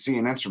up and you see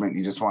an instrument and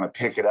you just want to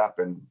pick it up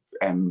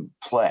and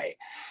play.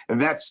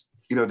 And that's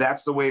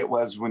the way it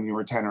was when you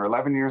were 10 or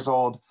 11 years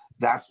old.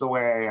 That's the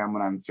way I am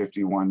when I'm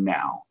 51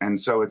 now. And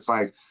so it's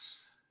like,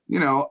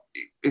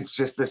 it's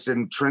just this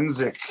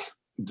intrinsic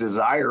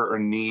desire or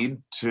need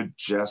to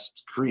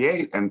just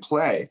create and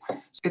play.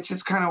 It's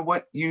just kind of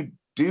what you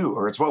do,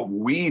 or it's what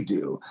we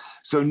do.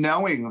 So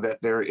knowing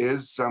that there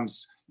is some,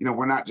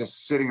 we're not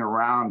just sitting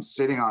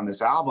on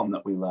this album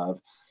that we love,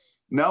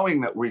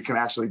 knowing that we can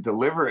actually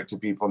deliver it to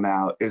people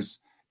now it's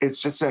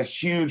just a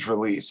huge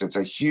release. It's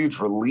a huge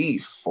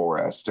relief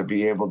for us to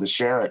be able to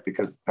share it,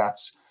 because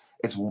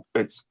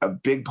it's a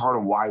big part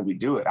of why we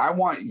do it. I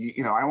want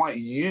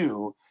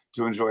you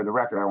to enjoy the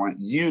record. I want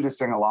you to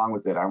sing along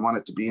with it. I want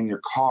it to be in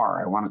your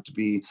car. I want it to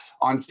be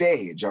on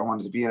stage. I want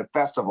it to be in a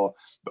festival.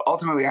 But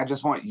ultimately, I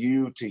just want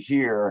you to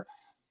hear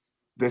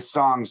this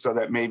song so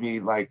that maybe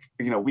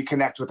we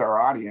connect with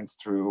our audience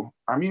through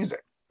our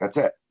music. That's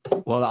it.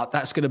 Well,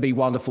 that's going to be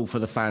wonderful for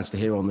the fans to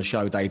hear on the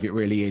show, Dave. It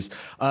really is.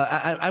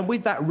 And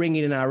with that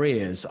ringing in our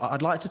ears,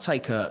 I'd like to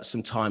take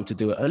some time to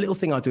do a little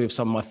thing I do with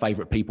some of my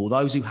favourite people,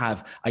 those who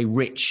have a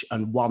rich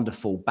and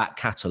wonderful back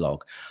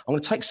catalogue. I'm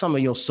going to take some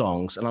of your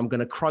songs and I'm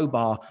going to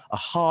crowbar a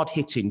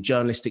hard-hitting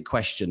journalistic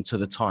question to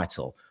the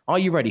title. Are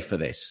you ready for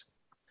this?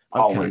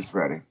 Okay. Always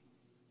ready.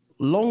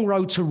 Long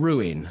Road to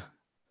Ruin.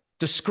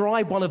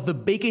 Describe one of the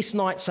biggest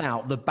nights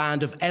out the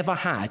band have ever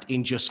had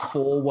in just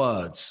 4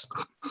 words.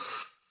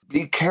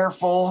 Be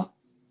careful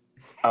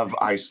of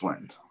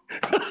Iceland.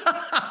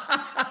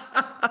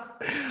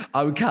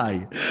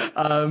 Okay,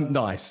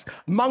 nice.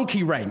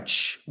 Monkey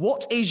Wrench.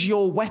 What is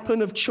your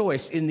weapon of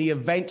choice in the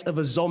event of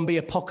a zombie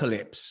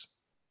apocalypse?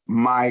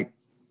 My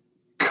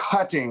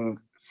cutting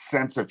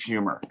sense of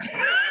humor.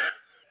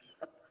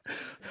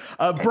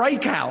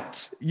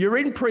 Breakout. You're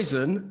in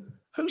prison.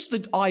 Who's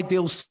the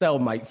ideal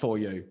cellmate for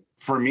you?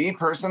 For me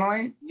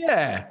personally?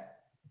 Yeah.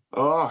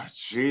 Oh,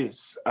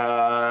 jeez.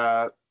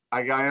 I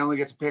only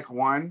get to pick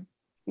one.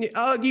 You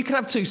can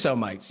have 2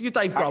 cellmates. You're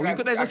Dave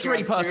Grohl. There's a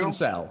 3-person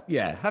cell.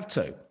 Yeah, have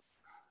 2.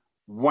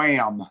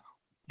 Wham.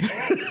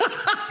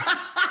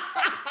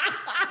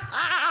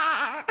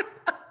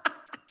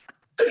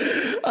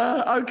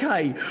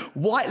 Okay.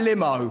 White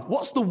limo.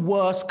 What's the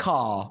worst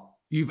car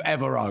you've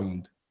ever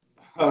owned?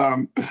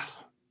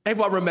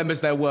 Everyone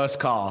remembers their worst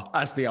car,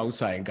 as the old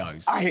saying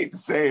goes. I hate to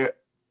say it,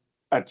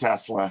 a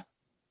Tesla.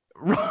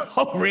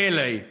 Oh,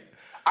 really?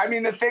 I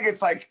mean, the thing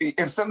is, like,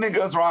 if something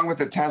goes wrong with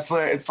a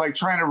Tesla, it's like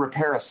trying to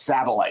repair a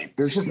satellite.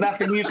 There's just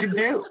nothing you can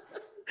do.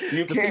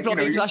 You can't. People on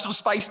the International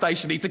Space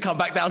Station need to come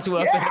back down to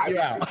Earth to help you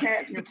out.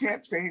 You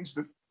can't change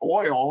the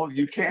oil.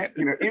 You can't.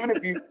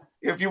 Even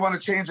if you want to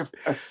change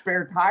a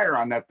spare tire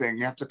on that thing,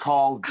 you have to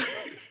call,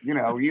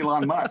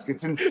 Elon Musk.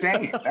 It's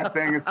insane. That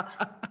thing is.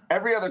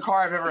 Every other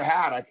car I've ever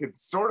had, I could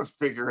sort of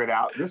figure it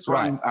out. This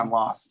one, I'm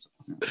lost.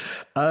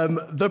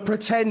 The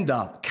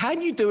Pretender.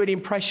 Can you do an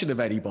impression of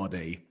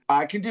anybody?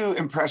 I can do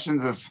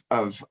impressions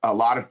of a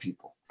lot of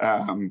people.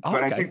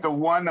 But I think the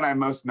one that I'm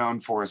most known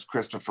for is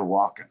Christopher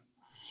Walken.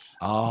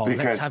 Oh,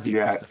 because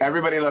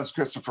everybody loves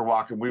Christopher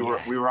Walken. We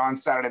were on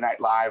Saturday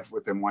Night Live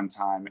with him one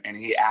time, and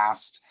he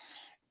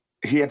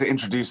had to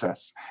introduce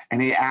us,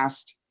 and he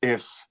asked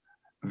if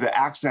the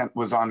accent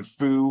was on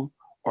Foo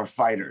or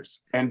Fighters.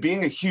 And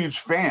being a huge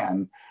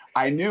fan,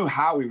 I knew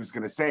how he was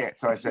going to say it.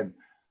 So I said,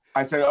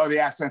 oh, the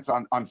accent's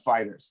on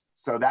Fighters.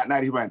 So that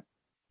night he went,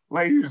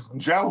 ladies and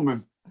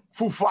gentlemen,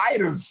 Foo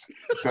Fighters.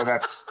 So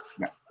that's...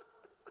 Yeah.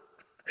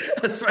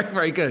 That's very,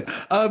 very good.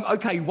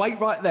 Okay, wait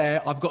right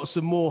there. I've got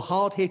some more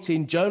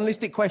hard-hitting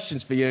journalistic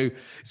questions for you.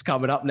 It's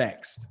coming up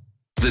next.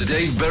 The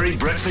Dave Berry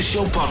Breakfast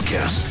Show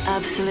Podcast.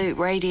 Absolute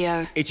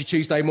Radio. It's your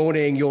Tuesday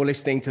morning. You're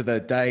listening to the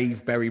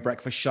Dave Berry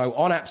Breakfast Show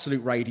on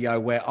Absolute Radio,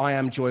 where I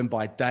am joined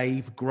by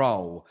Dave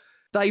Grohl.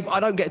 Dave, I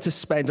don't get to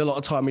spend a lot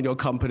of time in your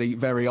company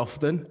very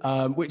often,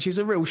 which is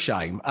a real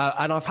shame.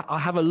 And I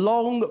have a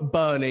long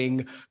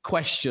burning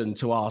question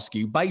to ask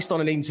you based on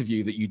an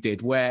interview that you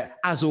did where,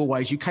 as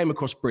always, you came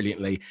across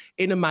brilliantly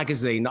in a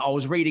magazine that I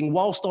was reading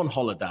whilst on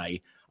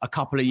holiday a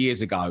couple of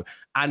years ago.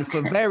 And for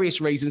various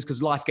reasons,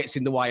 because life gets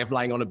in the way of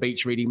laying on a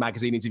beach reading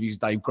magazine interviews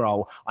with Dave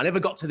Grohl, I never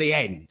got to the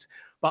end.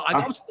 But I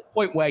got to the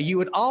point where you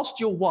had asked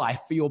your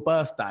wife for your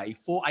birthday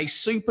for a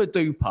super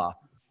duper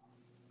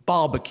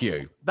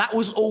barbecue. That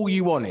was all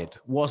you wanted,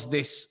 was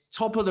this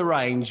top of the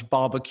range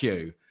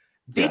barbecue.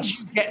 Did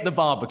you get the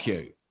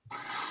barbecue?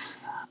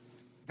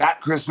 That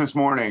Christmas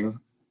morning.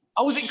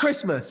 Oh, was it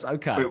Christmas?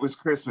 Okay. It was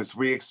Christmas.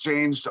 We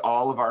exchanged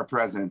all of our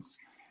presents.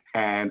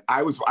 And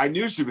I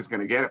knew she was going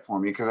to get it for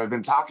me because I've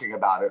been talking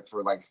about it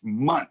for like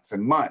months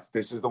and months.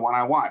 This is the one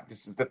I want.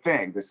 This is the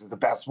thing. This is the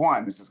best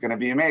one. This is going to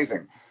be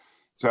amazing.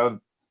 So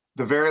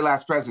the very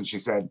last present, she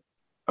said,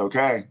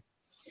 okay,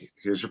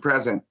 here's your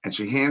present. And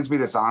she hands me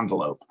this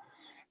envelope.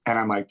 And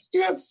I'm like,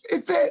 yes,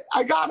 it's it.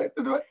 I got it.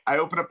 I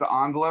open up the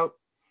envelope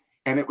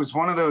and it was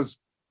one of those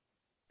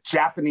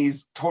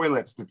Japanese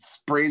toilets that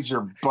sprays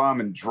your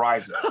bum and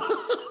dries it.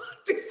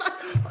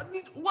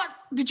 What?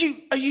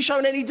 Are you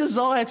showing any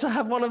desire to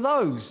have one of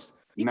those?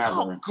 You Never.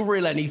 Can't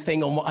grill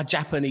anything on a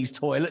Japanese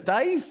toilet,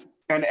 Dave.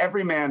 And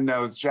every man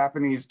knows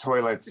Japanese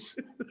toilets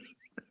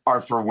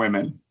are for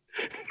women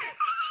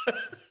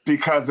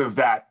because of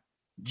that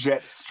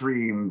jet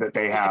stream that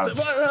they have.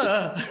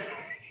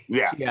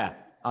 Yeah. Yeah.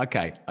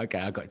 Okay, I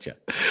got you.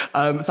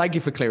 Thank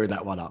you for clearing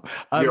that one up.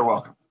 You're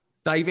welcome.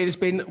 Dave, it has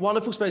been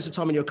wonderful spending some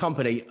time in your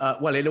company.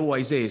 Well, it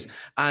always is.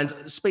 And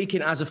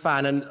speaking as a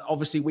fan, and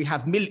obviously we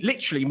have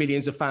literally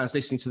millions of fans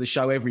listening to the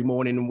show every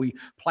morning, and we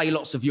play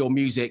lots of your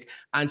music.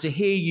 And to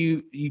hear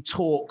you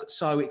talk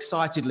so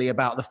excitedly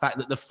about the fact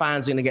that the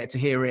fans are going to get to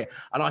hear it,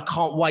 and I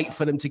can't wait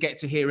for them to get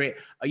to hear it,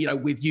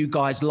 with you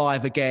guys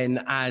live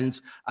again. And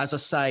as I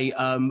say,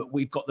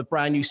 we've got the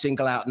brand new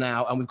single out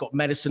now, and we've got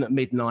Medicine at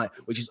Midnight,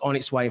 which is on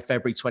its way in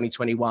February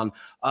 2021.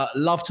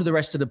 Love to the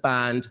rest of the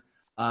band.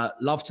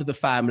 Love to the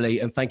family,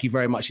 and thank you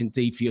very much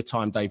indeed for your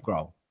time, Dave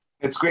Grohl.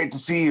 It's great to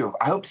see you.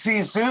 I hope to see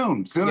you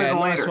sooner than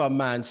later. Nice one,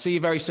 man. See you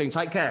very soon.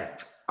 Take care.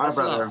 All right,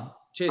 brother.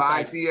 Cheers, Bye.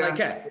 Dave. See ya. Take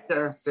care. Take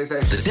care. Stay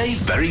safe. The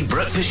Dave Berry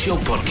Breakfast Show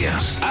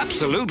Podcast.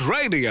 Absolute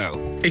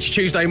Radio. It's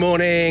Tuesday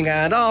morning,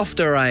 and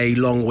after a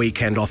long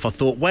weekend off, I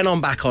thought when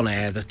I'm back on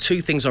air, the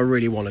two things I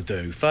really want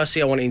to do.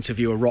 Firstly, I want to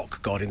interview a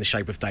rock god in the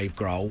shape of Dave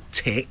Grohl.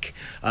 Tick.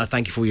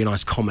 Thank you for all your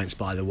nice comments,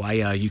 by the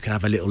way. You can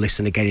have a little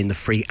listen again in the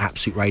free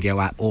Absolute Radio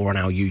app or on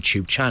our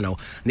YouTube channel.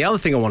 And the other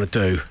thing I want to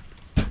do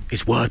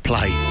is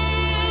wordplay.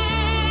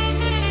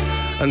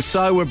 And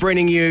so we're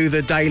bringing you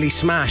the Daily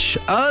Smash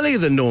earlier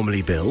than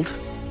normally billed.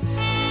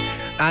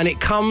 And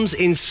it comes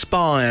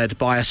inspired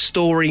by a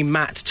story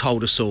Matt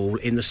told us all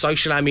in the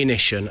Social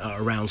Ammunition at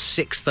around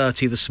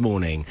 6:30 this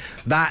morning,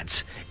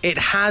 that it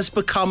has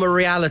become a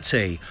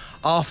reality.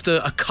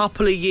 After a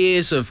couple of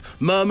years of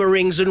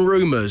murmurings and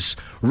rumours,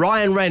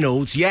 Ryan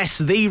Reynolds, yes,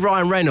 the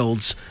Ryan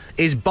Reynolds,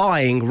 is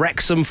buying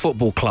Wrexham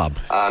Football Club.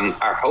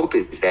 Our hope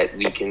is that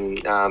we can,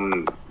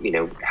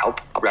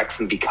 help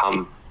Wrexham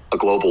become a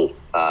global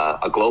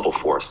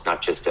force,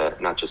 not just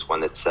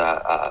one that's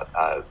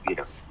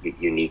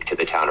unique to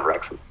the town of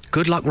Wrexham.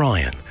 Good luck,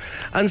 Ryan.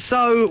 And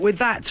so, with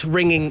that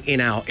ringing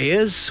in our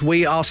ears,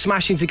 we are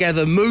smashing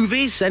together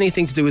movies,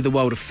 anything to do with the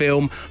world of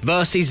film,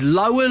 versus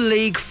lower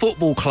league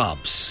football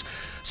clubs.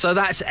 So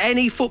that's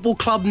any football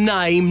club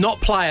name,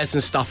 not players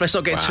and stuff. Let's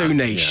not get too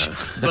niche. Yeah.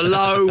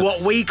 Below what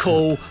we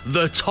call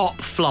the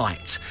top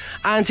flight.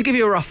 And to give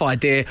you a rough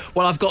idea,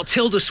 well, I've got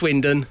Tilda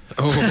Swindon.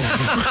 Oh,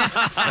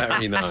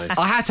 very nice.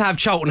 I had to have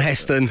Charlton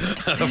Heston.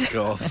 Of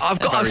course. I've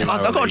got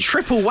a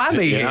triple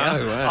whammy here.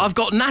 Wow. I've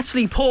got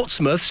Natalie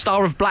Portsmouth,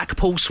 star of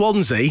Blackpool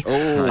Swansea.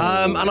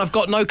 And I've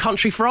got No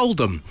Country for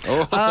Oldham.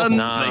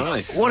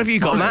 Nice. What have you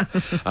got,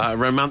 Matt?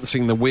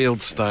 Romancing the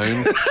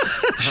Wealdstone,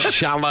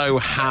 Shallow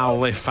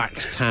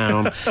Halifax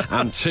Town,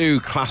 and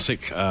two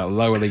classic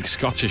lower league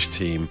Scottish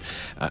team,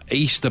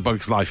 Easter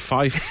Bugs Life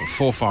 5,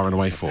 4 Far and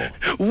Away 4.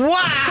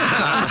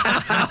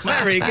 Wow!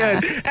 Very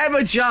good.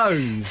 Emma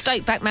Jones.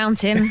 Stokeback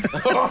Mountain.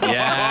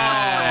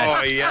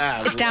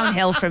 Yes. It's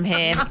downhill from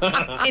here.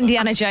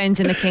 Indiana Jones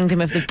in the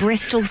Kingdom of the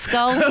Bristol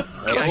Skull.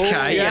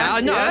 Okay,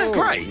 that's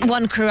great.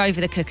 One Crew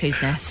Over the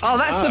Cuckoo's Nest. Oh,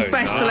 that's the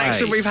best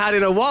selection we've had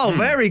in a while.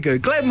 Very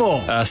good.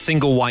 Glenmore.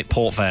 Single White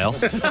Port Vale,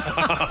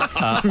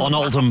 On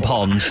Oldham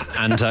Pond,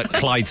 and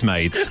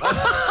Clydesmaids.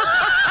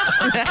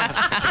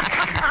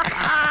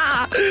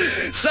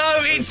 So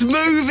it's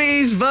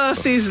movies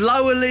versus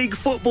lower league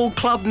football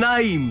club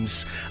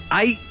names.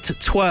 8,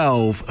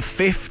 12,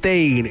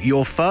 15.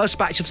 Your first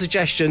batch of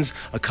suggestions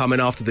are coming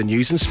after the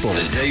news and sport.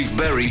 The Dave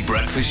Berry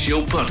Breakfast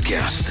Show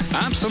Podcast.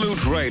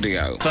 Absolute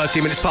Radio.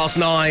 30 minutes past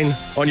 9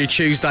 on your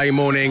Tuesday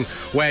morning,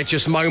 where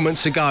just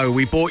moments ago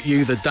we brought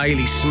you the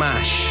Daily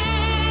Smash.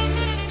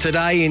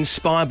 Today,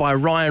 inspired by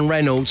Ryan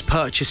Reynolds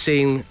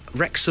purchasing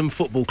Wrexham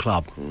Football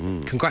Club.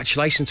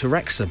 Congratulations to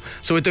Wrexham.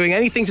 So we're doing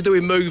anything to do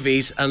with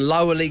movies and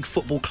lower league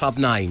football club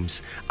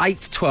names.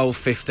 8, 12,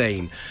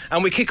 15.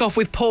 And we kick off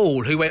with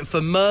Paul, who went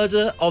for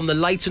Murder on the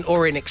Leyton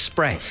Orient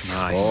Express.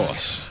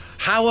 Nice.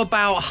 How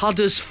about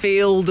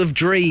Huddersfield of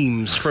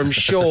Dreams from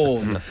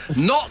Sean?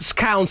 Notts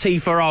County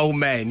for Old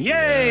Men.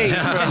 Yay!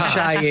 From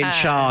Che in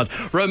Chard.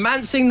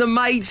 Romancing the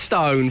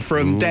Maidstone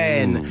from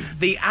Den.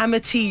 The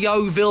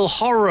Amityville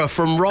Horror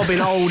from Robin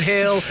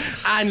Oldhill.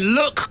 And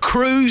Look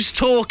Cruise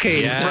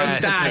Talking from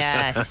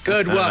Dad. Yes.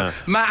 Good work.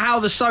 Matt, how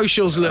are the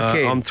socials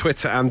looking? On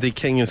Twitter, Andy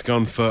King has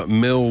gone for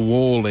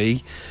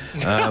Millwally.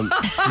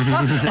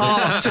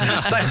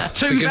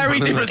 Two very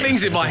different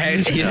things in my head.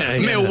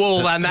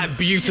 Millwall and that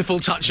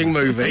beautiful, touching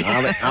movie.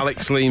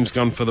 Alex Leam's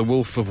gone for The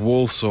Wolf of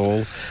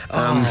Walsall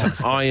and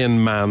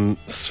Iron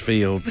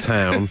Mansfield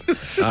Town.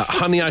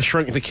 Honey, I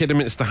Shrunk the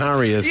Kidderminster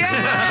Harriers.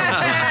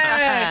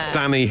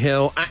 Danny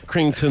Hill,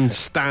 Accrington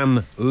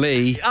Stan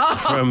Lee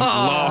from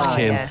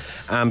Larkin,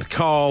 and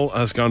Carl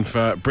has gone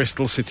for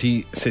Bristol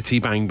City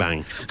Bang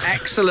Bang.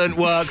 Excellent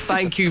work.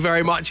 Thank you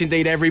very much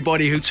indeed,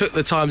 everybody who took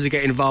the time to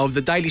get involved.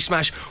 The Daily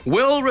Smash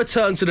will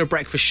return to the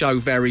breakfast show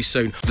very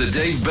soon. The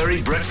Dave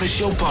Berry Breakfast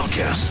Show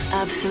Podcast.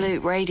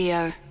 Absolute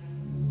Radio.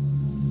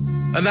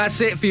 And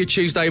that's it for your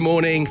Tuesday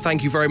morning.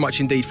 Thank you very much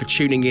indeed for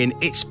tuning in.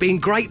 It's been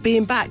great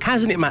being back,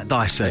 hasn't it, Matt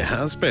Dyson? It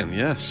has been,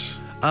 yes.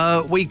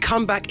 We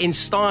come back in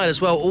style as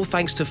well, all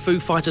thanks to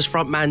Foo Fighters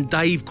frontman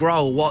Dave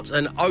Grohl. What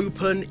an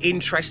open,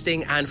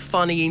 interesting and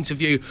funny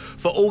interview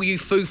for all you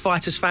Foo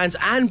Fighters fans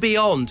and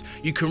beyond.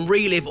 You can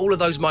relive all of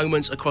those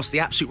moments across the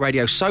Absolute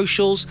Radio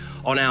socials,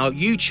 on our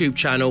YouTube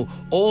channel,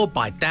 or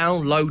by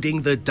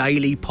downloading the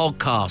daily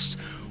podcast,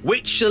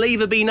 which shall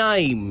either be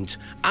named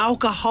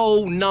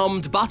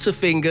Alcohol-Numbed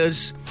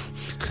Butterfingers,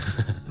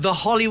 The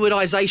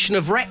Hollywoodization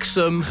of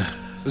Wrexham,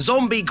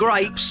 Zombie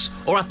Grapes,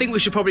 or I think we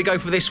should probably go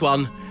for this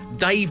one,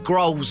 Dave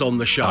Grohl's on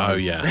the show. Oh,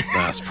 yeah,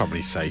 that's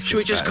probably safe. Should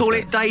we just call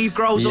it Dave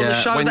Grohl's on the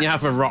show? When you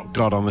have a rock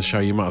god on the show,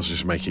 you might as well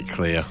just make it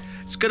clear.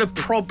 It's going to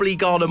probably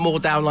garner more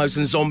downloads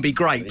than Zombie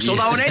Grapes.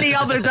 Although on any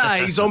other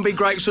day, Zombie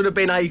Grapes would have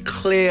been a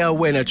clear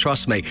winner,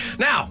 trust me.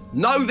 Now,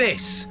 know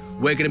this.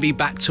 We're going to be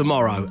back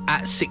tomorrow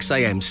at 6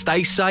 a.m.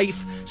 Stay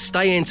safe,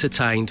 stay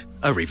entertained.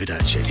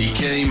 Arrivederci. He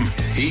came,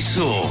 he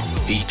saw,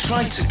 he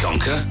tried to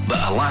conquer, but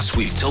alas,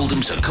 we've told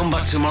him to come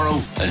back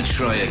tomorrow and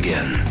try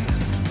again.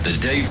 The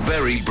Dave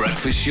Berry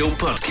Breakfast Show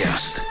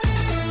Podcast.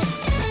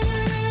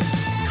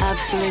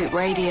 Absolute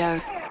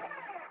Radio.